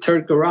every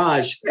third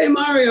garage, hey,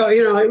 Mario,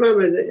 I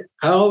remember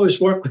I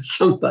always work with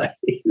somebody,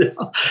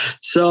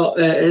 So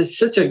it's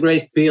such a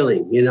great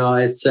feeling,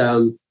 It's,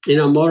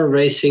 motor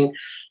racing,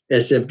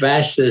 as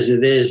vast as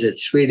it is,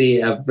 it's really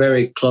a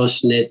very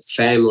close-knit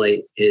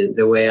family in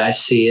the way I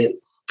see it.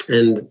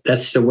 And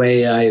that's the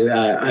way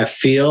I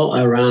feel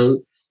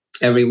around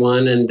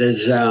everyone. And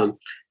there's,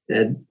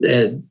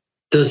 it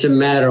doesn't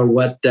matter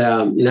what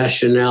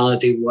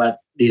nationality, what,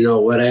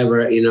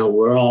 whatever,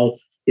 we're all,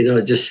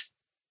 just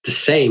the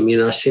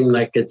same, seem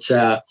like it's,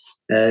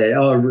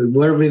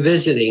 we're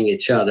revisiting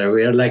each other.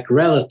 We're like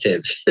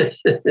relatives.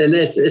 And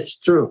it's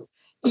true.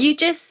 You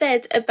just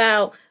said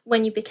about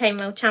when you became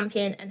world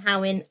champion and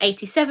how in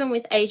 '87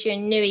 with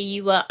Adrian Newey,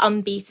 you were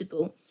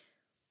unbeatable.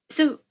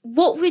 So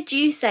what would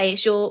you say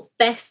is your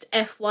best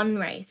F1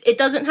 race? It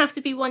doesn't have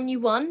to be one you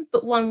won,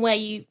 but one where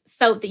you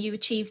felt that you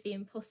achieved the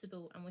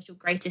impossible and was your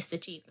greatest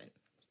achievement.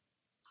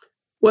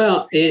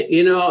 Well,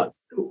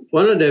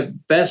 one of the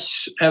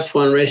best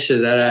F1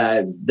 races that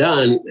I've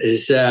done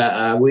is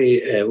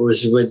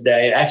was with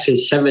actually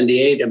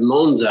 78 at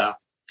Monza.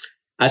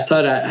 I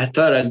thought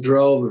I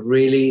drove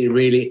really,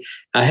 really.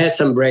 I had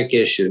some brake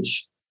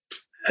issues,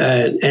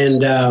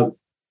 and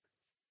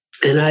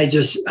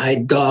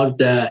I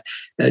dogged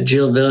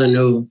Gilles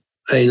Villeneuve.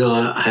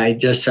 I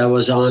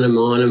was on him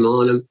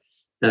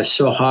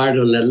so hard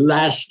on the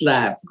last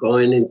lap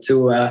going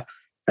into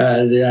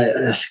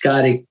the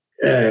Scotty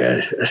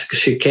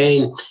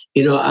chicane.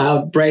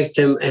 I braked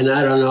him, and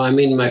I don't know. I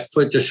mean, my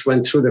foot just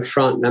went through the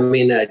front. I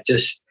mean,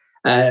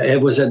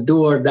 it was a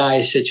do or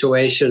die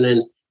situation,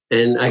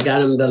 and I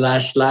got him the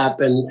last lap,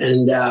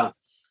 and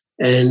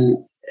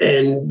then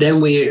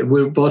we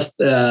were both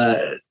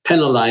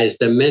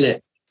penalized a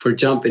minute for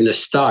jumping the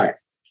start,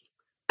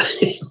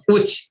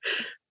 which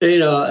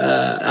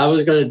I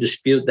was going to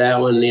dispute that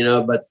one,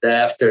 but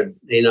after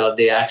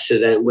the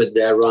accident with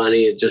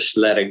Ronnie, just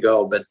let it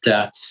go. But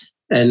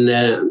and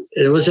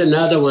it was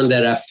another one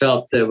that I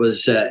felt there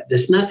was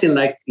there's nothing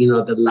like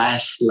the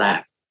last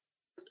lap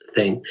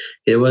thing.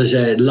 It was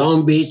at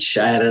Long Beach.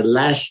 I had a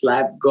last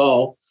lap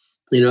goal.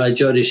 At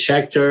Jody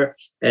Scheckter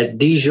at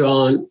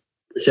Dijon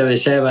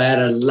 77. I had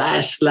a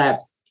last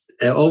lap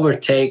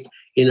overtake.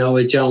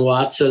 With John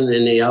Watson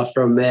and the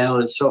Alfa Romeo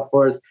and so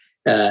forth.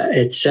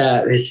 It's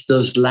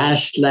those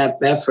last lap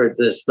effort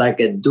that's like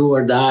a do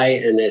or die,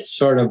 and it's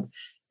sort of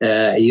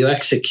you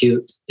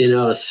execute.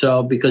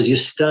 So because you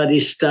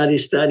study,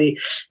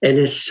 and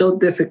it's so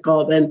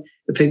difficult. And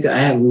I think I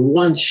have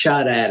one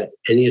shot at it,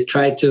 and you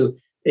try to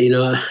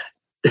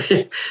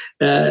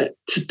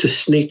to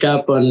sneak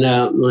up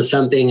on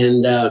something,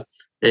 and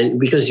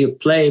because you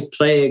play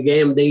a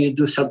game, then you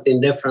do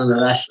something different on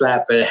the last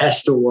lap. It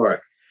has to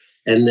work.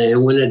 And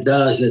then when it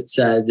does, it's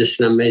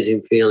just an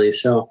amazing feeling.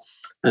 So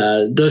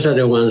those are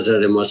the ones that are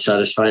the most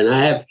satisfying.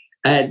 I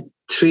had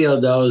 3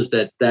 of those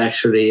that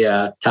actually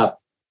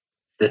top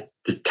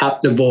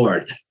the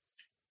board.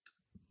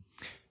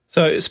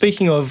 So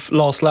speaking of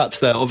last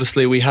laps there,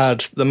 obviously we had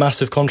the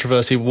massive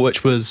controversy,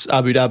 which was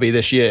Abu Dhabi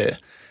this year.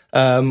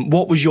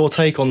 What was your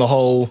take on the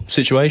whole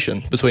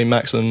situation between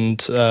Max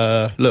and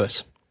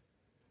Lewis?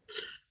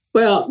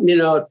 Well,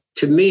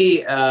 to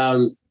me,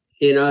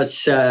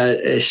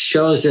 it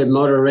shows that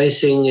motor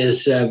racing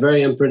is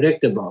very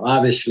unpredictable,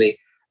 obviously.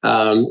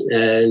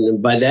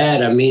 And by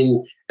that, I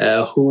mean,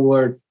 who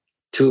were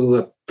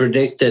to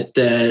predict that,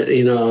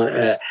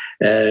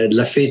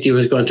 Lafiti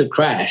was going to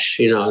crash,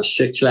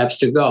 6 laps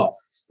to go.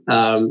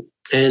 And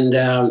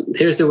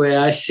here's the way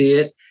I see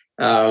it.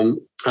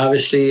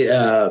 Obviously,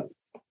 it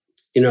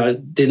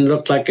didn't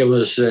look like it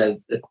was a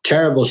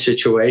terrible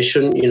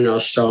situation,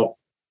 so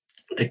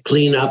the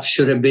cleanup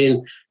should have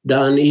been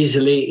done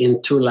easily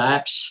in 2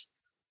 laps.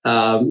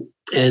 But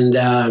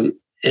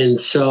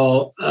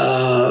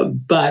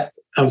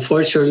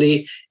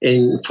unfortunately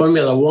in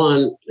Formula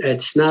One,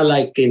 it's not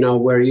like,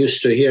 we're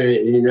used to here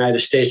in the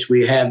United States,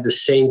 we have the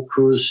same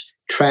crews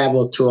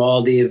travel to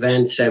all the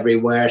events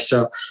everywhere.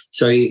 So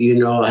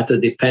have to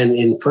depend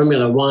in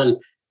Formula One,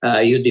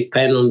 you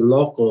depend on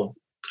local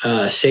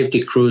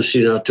safety crews,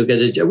 to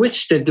get it,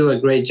 which they do a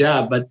great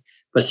job,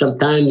 but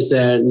sometimes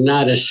they're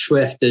not as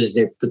swift as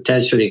they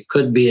potentially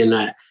could be. And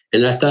I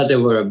thought they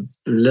were a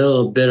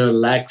little bit of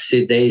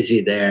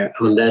laxy-daisy there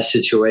on that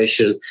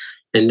situation.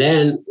 And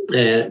then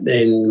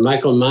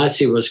Michael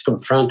Masi was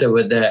confronted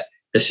with a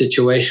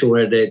situation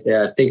where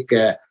I think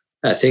the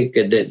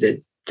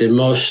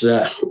most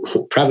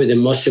probably the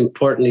most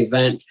important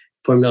event,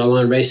 Formula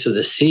One race of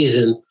the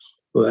season,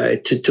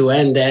 to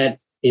end that,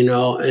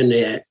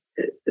 and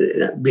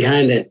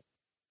behind it.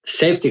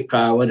 Safety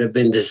car would have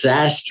been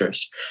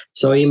disastrous.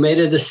 So he made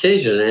a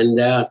decision, and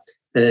the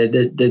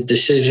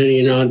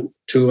decision,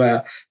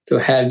 to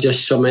have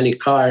just so many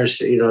cars,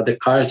 the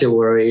cars that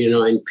were,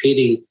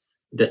 impeding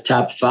the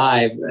top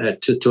 5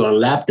 to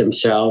unlap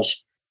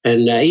themselves.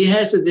 And he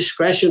has the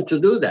discretion to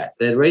do that.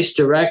 The race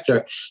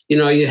director,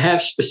 you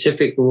have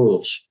specific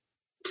rules,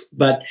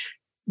 but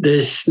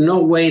there's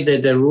no way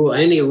that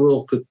any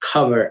rule could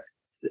cover,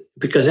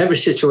 because every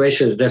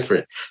situation is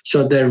different.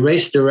 So the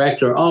race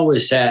director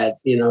always had,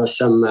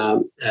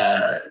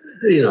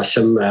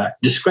 some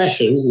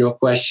discretion, no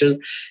question.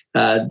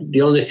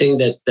 The only thing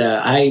that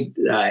I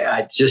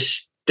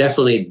just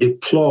definitely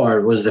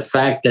deplored was the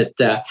fact that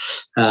the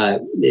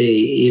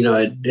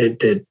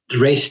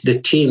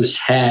teams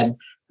had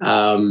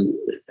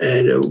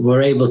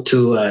were able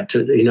to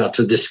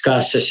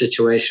discuss a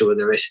situation with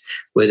the race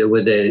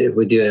with the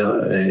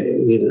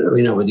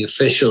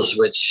officials,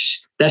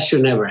 which that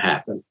should never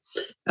happen.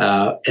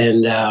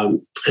 And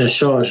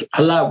so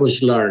a lot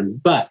was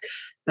learned. But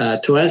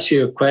to answer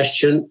your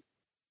question,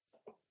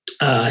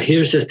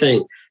 here's the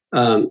thing.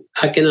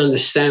 I can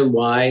understand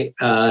why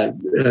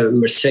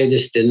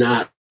Mercedes did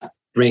not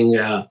bring,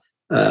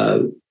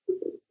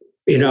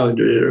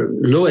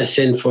 Lewis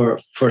in for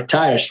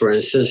tires, for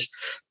instance,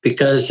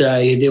 because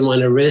he didn't want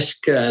to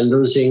risk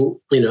losing,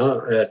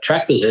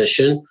 track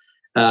position.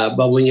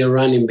 But when you're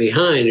running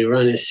behind, you're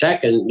running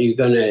second, you're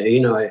going to,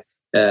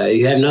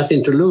 you have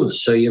nothing to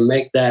lose. So you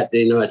make that,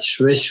 it's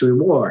risk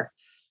reward.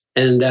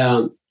 And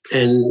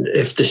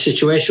if the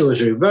situation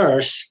was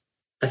reversed,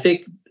 I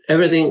think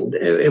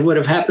it would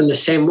have happened the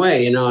same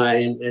way,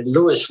 and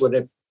Lewis would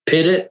have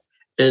pitted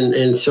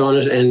and so on,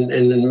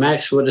 and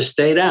Max would have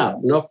stayed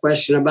out. No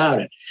question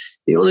about it.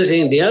 The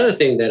other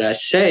thing that I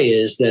say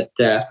is that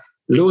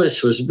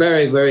Lewis was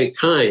very, very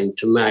kind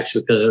to Max,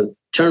 because on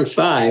turn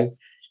 5,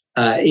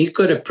 he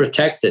could have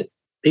protected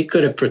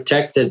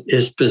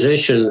his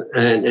position,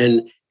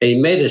 and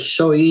he made it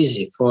so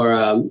easy for.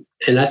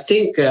 And I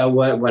think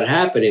what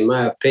happened, in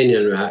my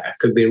opinion, I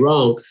could be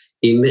wrong,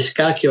 he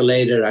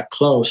miscalculated how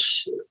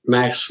close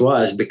Max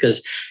was,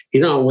 because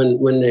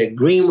when the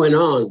green went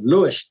on,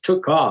 Lewis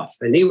took off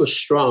and he was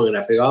strong, and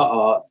I figured,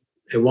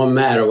 it won't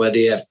matter whether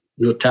you have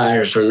new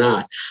tires or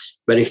not.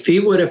 But if he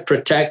would have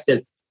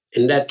protected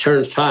in that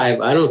turn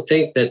 5, I don't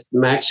think that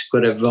Max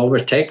could have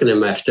overtaken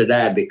him after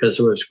that, because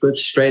it was good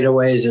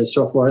straightaways and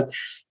so forth.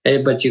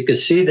 But you could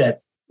see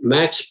that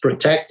Max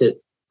protected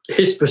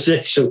his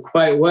position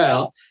quite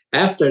well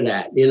after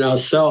that,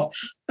 So,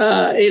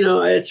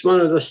 it's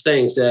one of those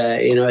things,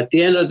 at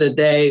the end of the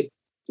day,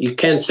 you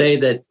can't say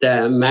that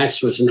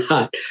Max was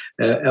not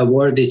a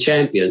worthy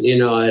champion.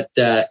 At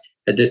the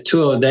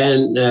two of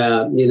them,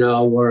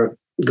 were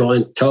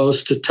going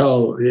toes to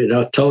toe,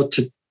 toe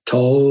to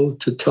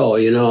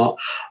toe,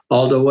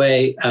 all the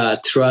way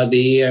throughout the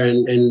year.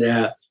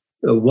 And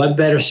what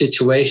better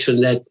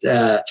situation that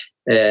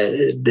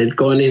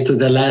going into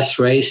the last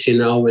race,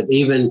 with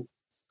even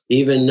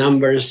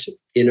numbers,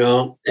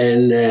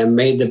 and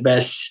made the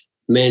best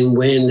men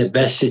win, the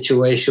best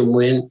situation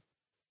win.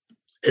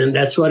 And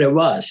that's what it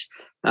was.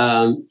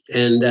 And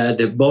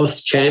they're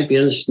both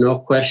champions, no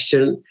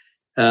question.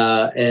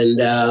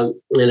 And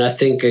I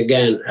think,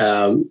 again,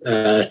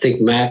 I think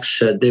Max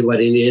did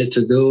what he needed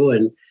to do,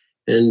 and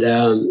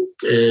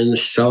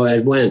so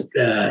it went.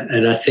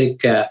 And I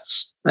think I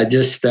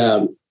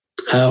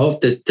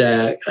hope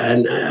that,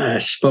 and I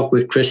spoke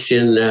with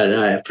Christian,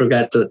 I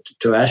forgot to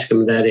ask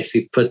him that if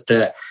he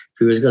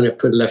was going to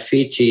put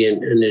Laffiti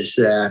in his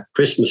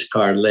Christmas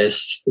card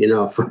list,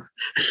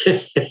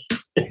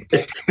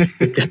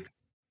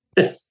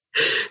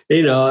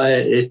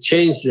 it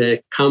changed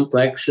the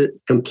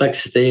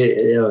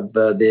complexity of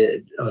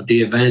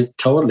the event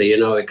totally,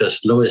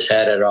 because Lewis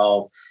had it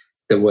all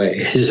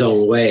his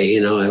own way,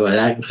 It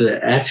was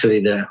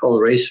actually the whole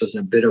race was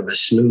a bit of a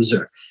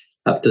snoozer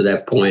up to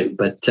that point,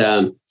 but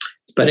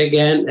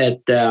again,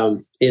 it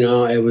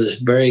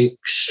was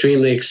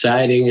extremely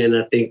exciting, and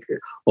I think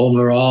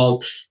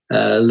overall,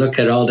 look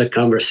at all the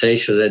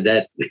conversation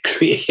that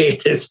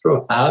created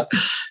throughout,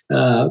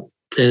 I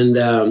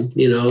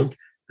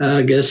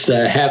guess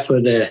half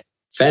of the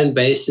fan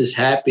base is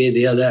happy,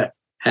 the other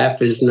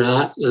half is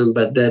not,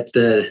 but that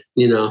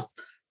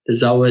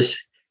there's always,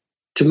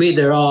 to me,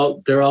 they're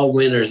all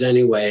winners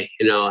anyway,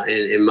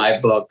 in my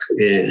book,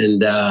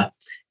 and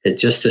it's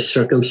just the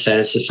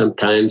circumstances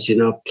sometimes,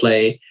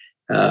 play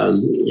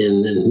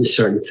in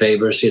certain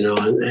favors,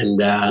 and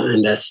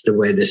that's the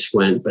way this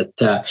went. But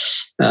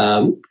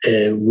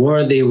a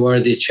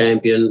worthy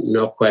champion,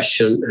 no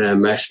question,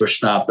 Max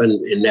Verstappen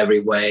in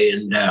every way,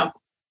 and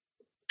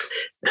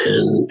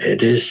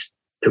it is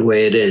the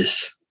way it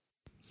is.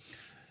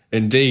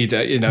 Indeed,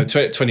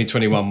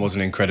 2021 was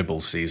an incredible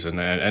season,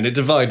 and it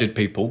divided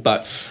people.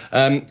 But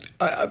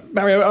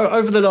Mario,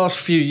 over the last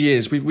few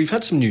years, we've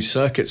had some new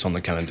circuits on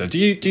the calendar. Do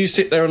you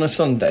sit there on a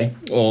Sunday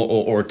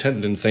or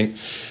attend and think,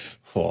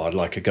 I'd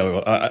like to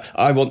go.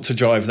 I want to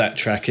drive that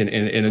track in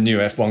a new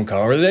F1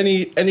 car. Are there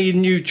any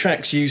new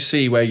tracks you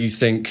see where you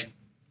think,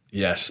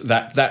 yes,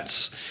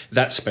 that's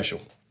special?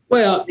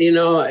 Well,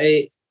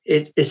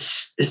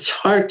 it's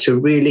hard to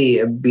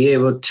really be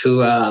able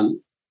to.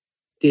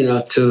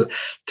 To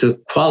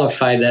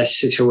qualify that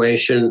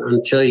situation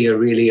until you're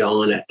really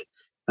on it.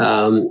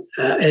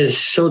 It's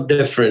so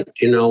different,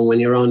 when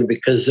you're on it,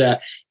 because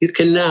you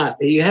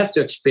have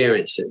to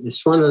experience it.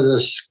 It's one of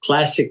those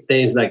classic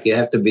things, like you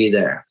have to be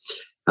there.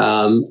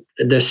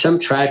 There's some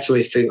tracks where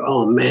you think,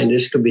 oh man,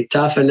 this could be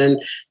tough. And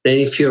then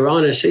if you're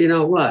on it, say, you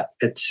know what,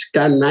 it's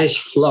got a nice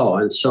flow.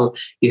 And so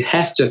you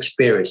have to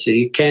experience it.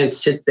 You can't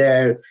sit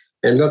there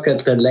and look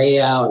at the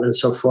layout and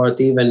so forth,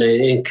 even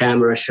in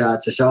camera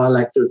shots. It's all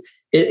like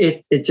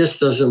it just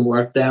doesn't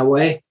work that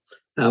way.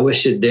 I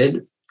wish it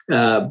did.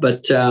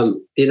 But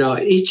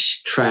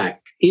each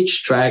track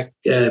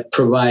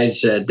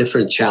provides a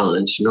different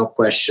challenge, no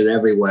question,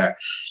 everywhere.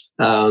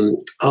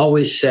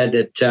 Always said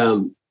that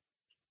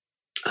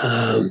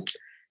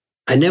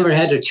I never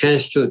had a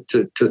chance to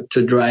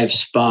drive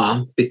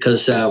Spa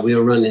because we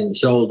were running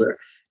Zolder,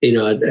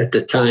 at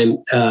the time.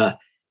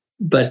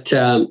 But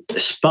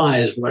Spa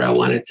is what I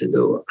wanted to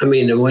do. I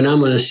mean, when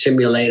I'm on a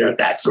simulator,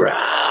 that's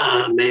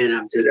man,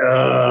 I'm just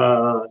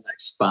like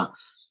Spa,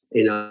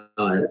 it's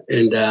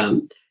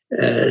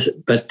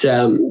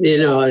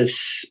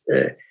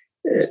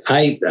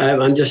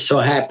I'm just so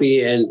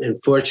happy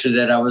and fortunate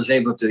that I was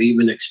able to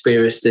even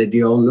experience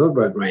the old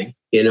Nürburgring,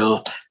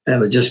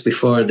 just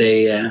before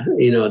they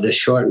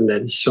shortened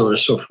it and so on and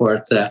so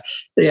forth.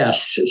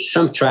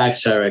 Some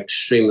tracks are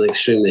extremely,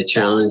 extremely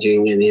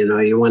challenging, and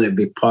you want to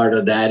be part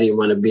of that. You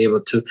want to be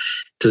able to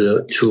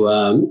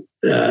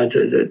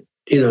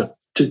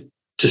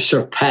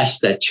surpass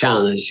that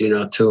challenge.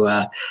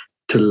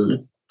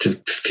 To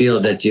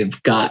feel that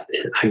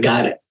I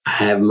got it. I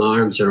have my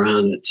arms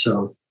around it.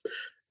 So,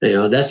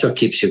 that's what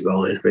keeps you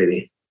going,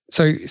 really.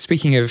 So,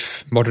 speaking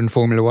of modern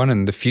Formula One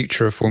and the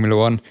future of Formula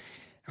One,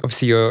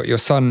 obviously your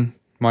son,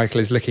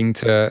 Michael, is looking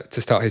to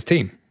start his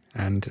team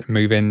and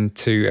move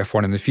into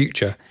F1 in the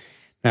future.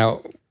 Now,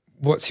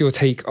 what's your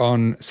take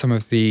on some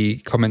of the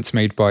comments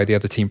made by the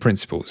other team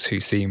principals who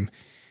seem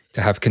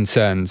to have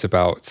concerns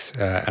about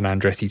an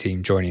Andretti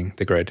team joining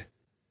the grid?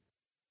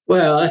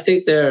 Well, I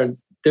think there are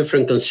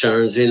different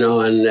concerns,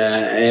 and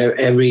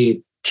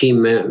every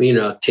team,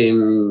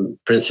 team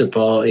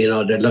principal, they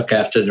look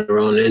after their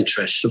own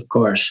interests, of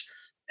course.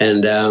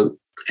 And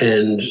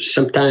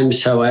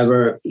sometimes,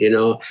 however,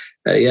 you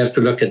have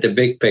to look at the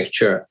big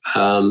picture.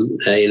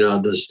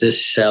 Does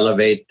this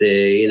elevate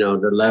the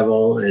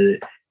level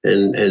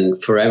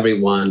and for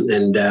everyone?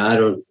 And I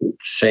don't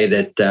say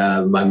that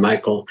by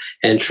Michael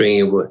entering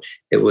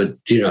it would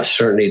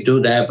certainly do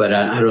that, but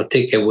I don't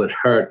think it would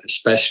hurt,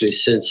 especially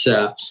since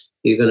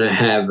you're going to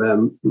have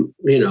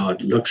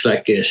it looks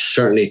like it's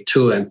certainly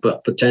 2 and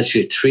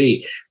potentially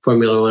 3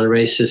 Formula One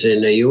races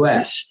in the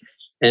U.S.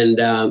 And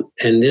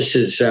this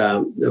is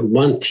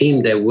one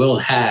team that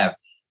would have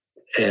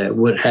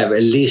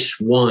at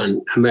least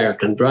one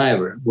American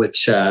driver,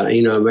 which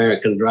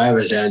American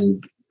drivers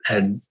and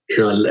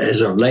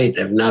as of late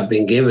have not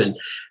been given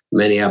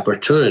many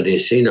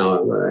opportunities.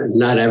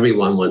 Not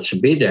everyone wants to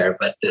be there,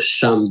 but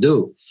some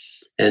do.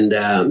 And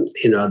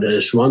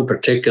there's one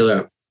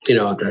particular,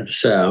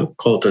 that's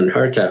Colton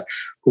Herta,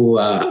 who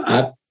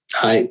I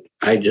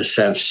just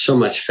have so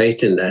much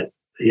faith in that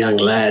young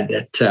lad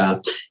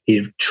that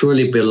he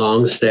truly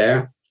belongs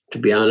there, to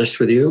be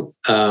honest with you.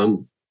 I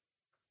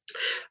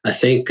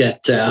think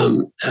that,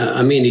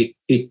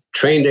 he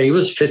trained there. He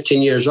was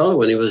 15 years old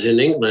when he was in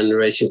England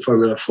racing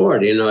Formula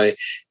Ford. You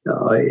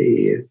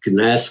can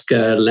ask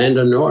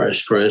Lando Norris,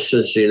 for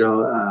instance,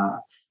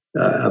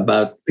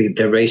 about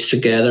the race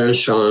together and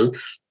so on.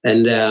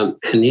 And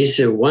he's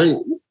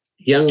one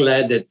young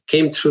lad that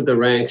came through the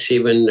ranks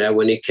even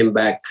when he came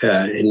back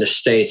in the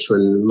States.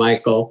 When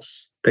Michael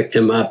picked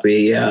him up,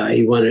 he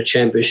won a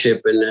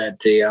championship in the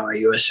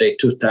USA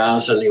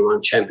 2000. He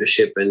won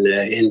championship in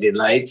the Indy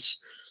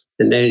Lights.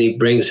 And then he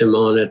brings him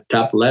on at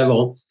top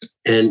level.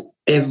 And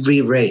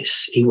every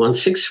race, he won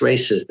 6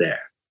 races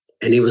there.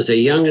 And he was the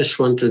youngest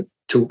one to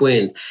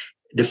win.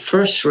 The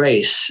first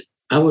race,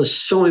 I was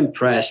so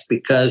impressed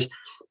because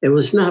it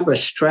was not a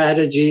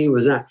strategy.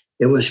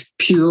 It was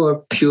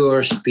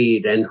pure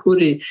speed. And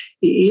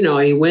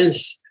he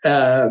wins,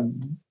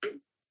 in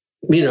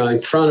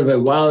front of a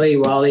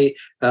Wally,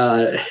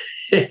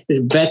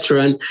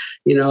 veteran,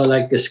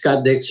 like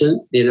Scott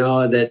Dixon,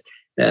 that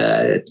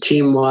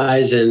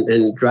team-wise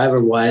and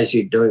driver-wise,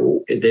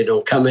 they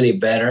don't come any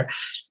better.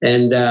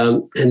 And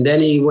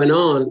then he went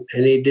on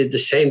and he did the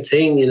same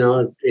thing, in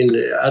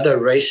the other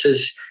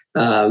races.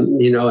 I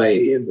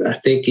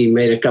think he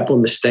made a couple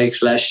of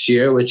mistakes last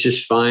year, which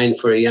is fine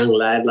for a young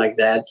lad like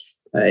that.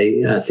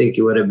 I think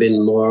he would have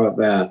been more of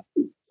a,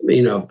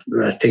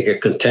 I think a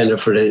contender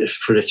for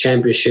the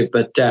championship.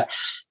 But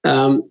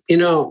and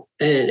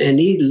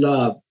he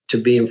loved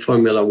to be in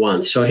Formula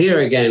One. So here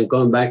again,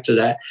 going back to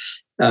that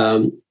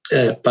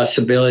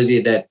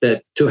possibility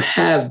that to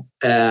have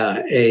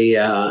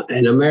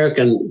an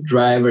American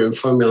driver in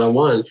Formula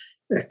One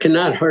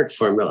cannot hurt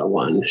Formula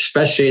One,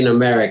 especially in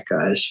America,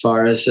 as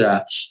far as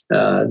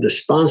the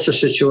sponsor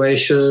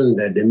situation,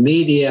 the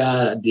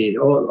media,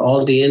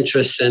 all the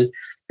interest and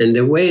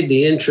the way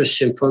the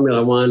interest in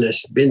Formula One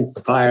has been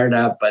fired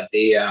up by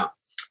the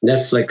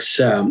Netflix,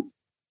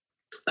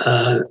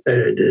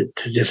 the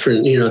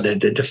different,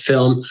 the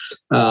film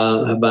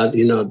about,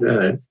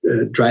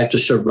 Drive to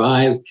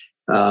Survive.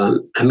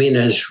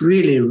 Has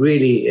really,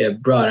 really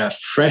brought a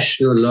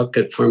fresh new look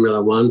at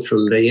Formula One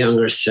from the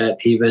younger set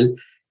even.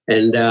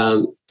 And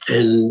I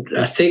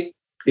think,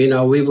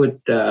 we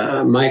would,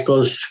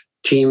 Michael's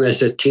team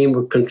as a team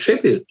would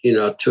contribute,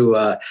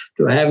 to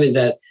having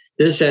that.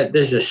 There's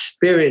a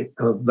spirit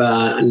of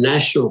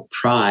national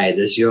pride,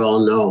 as you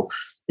all know,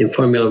 in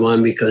Formula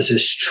One, because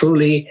it's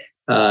truly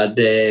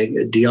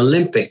the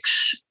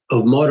Olympics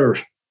of motor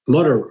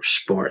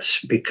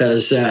sports,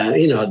 because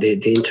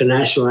the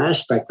international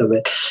aspect of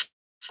it.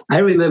 I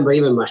remember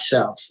even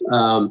myself.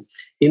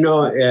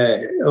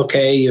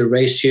 You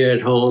race here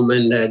at home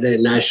and the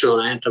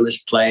national anthem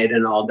is played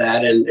and all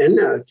that, and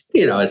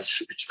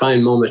it's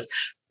fine moments,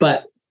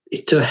 but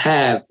to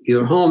have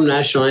your home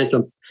national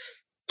anthem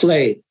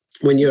played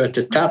when you're at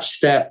the top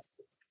step,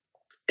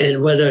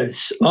 and whether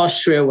it's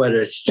Austria,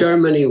 whether it's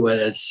Germany,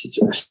 whether it's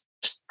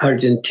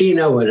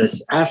Argentina, whether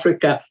it's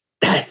Africa,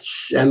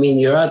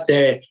 you're out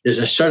there. There's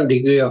a certain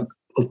degree of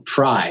of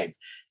pride.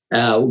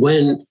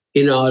 When,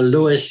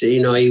 Lewis,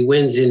 he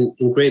wins in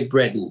Great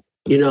Britain,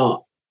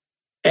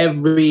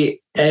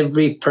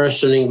 every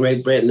person in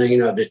Great Britain,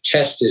 the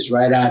chest is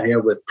right out here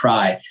with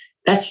pride.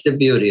 That's the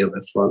beauty of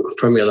it for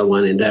Formula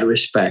One in that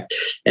respect.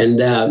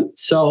 And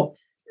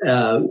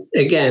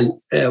again,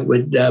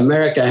 with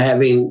America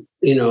having,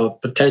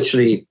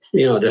 potentially,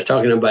 they're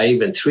talking about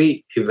even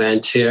 3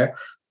 events here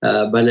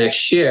by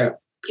next year,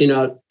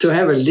 to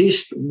have at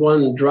least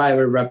one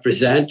driver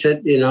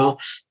represented,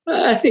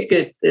 I think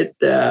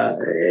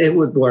it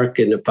would work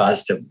in a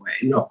positive way,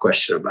 no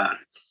question about it.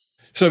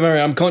 So,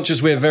 Mario, I'm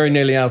conscious we're very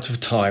nearly out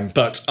of time,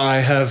 but I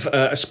have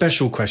a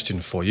special question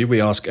for you. We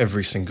ask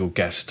every single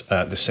guest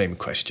the same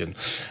question.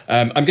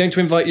 I'm going to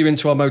invite you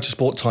into our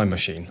motorsport time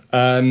machine.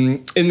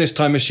 In this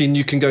time machine,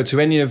 you can go to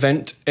any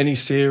event, any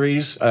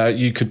series.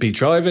 You could be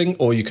driving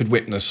or you could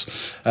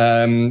witness.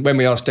 When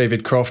we asked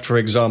David Croft, for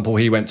example,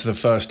 he went to the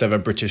first ever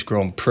British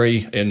Grand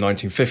Prix in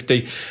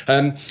 1950.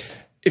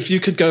 If you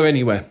could go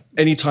anywhere,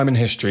 any time in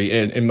history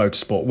in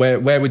motorsport,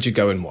 where would you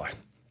go and why?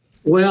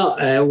 Well,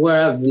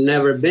 where I've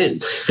never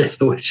been,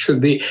 which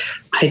would be,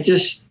 I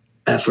just,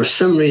 for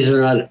some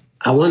reason,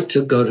 I want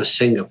to go to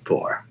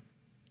Singapore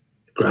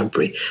Grand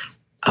Prix.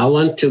 I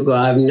want to go,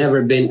 I've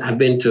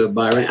been to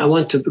Bahrain. I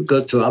want to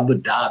go to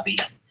Abu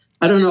Dhabi.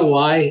 I don't know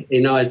why,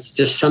 it's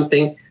just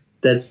something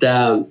that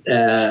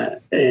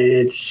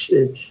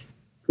it's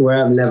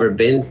where I've never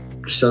been,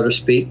 so to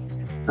speak.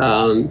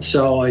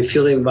 So if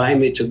you'll invite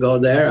me to go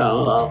there,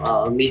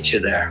 I'll meet you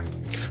there.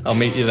 I'll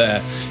meet you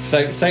there.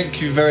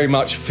 Thank you very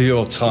much for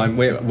your time.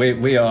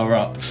 We are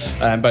up,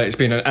 but it's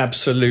been an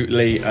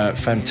absolutely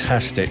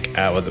fantastic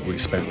hour that we've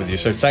spent with you.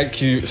 So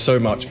thank you so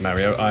much,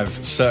 Mario.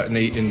 I've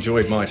certainly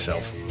enjoyed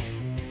myself.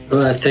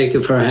 Well, thank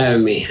you for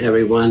having me,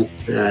 everyone.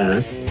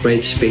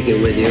 Great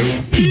speaking with you.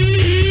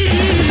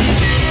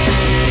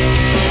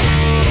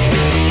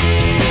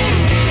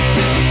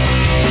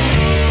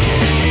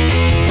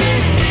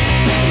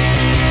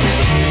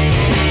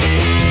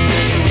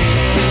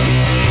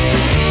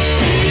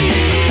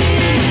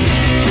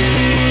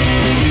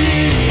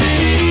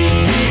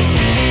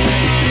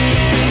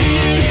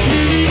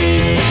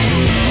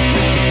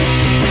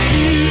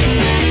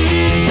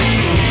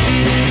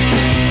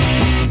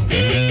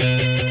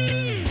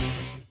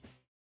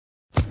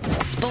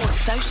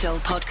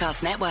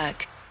 Podcast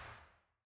Network.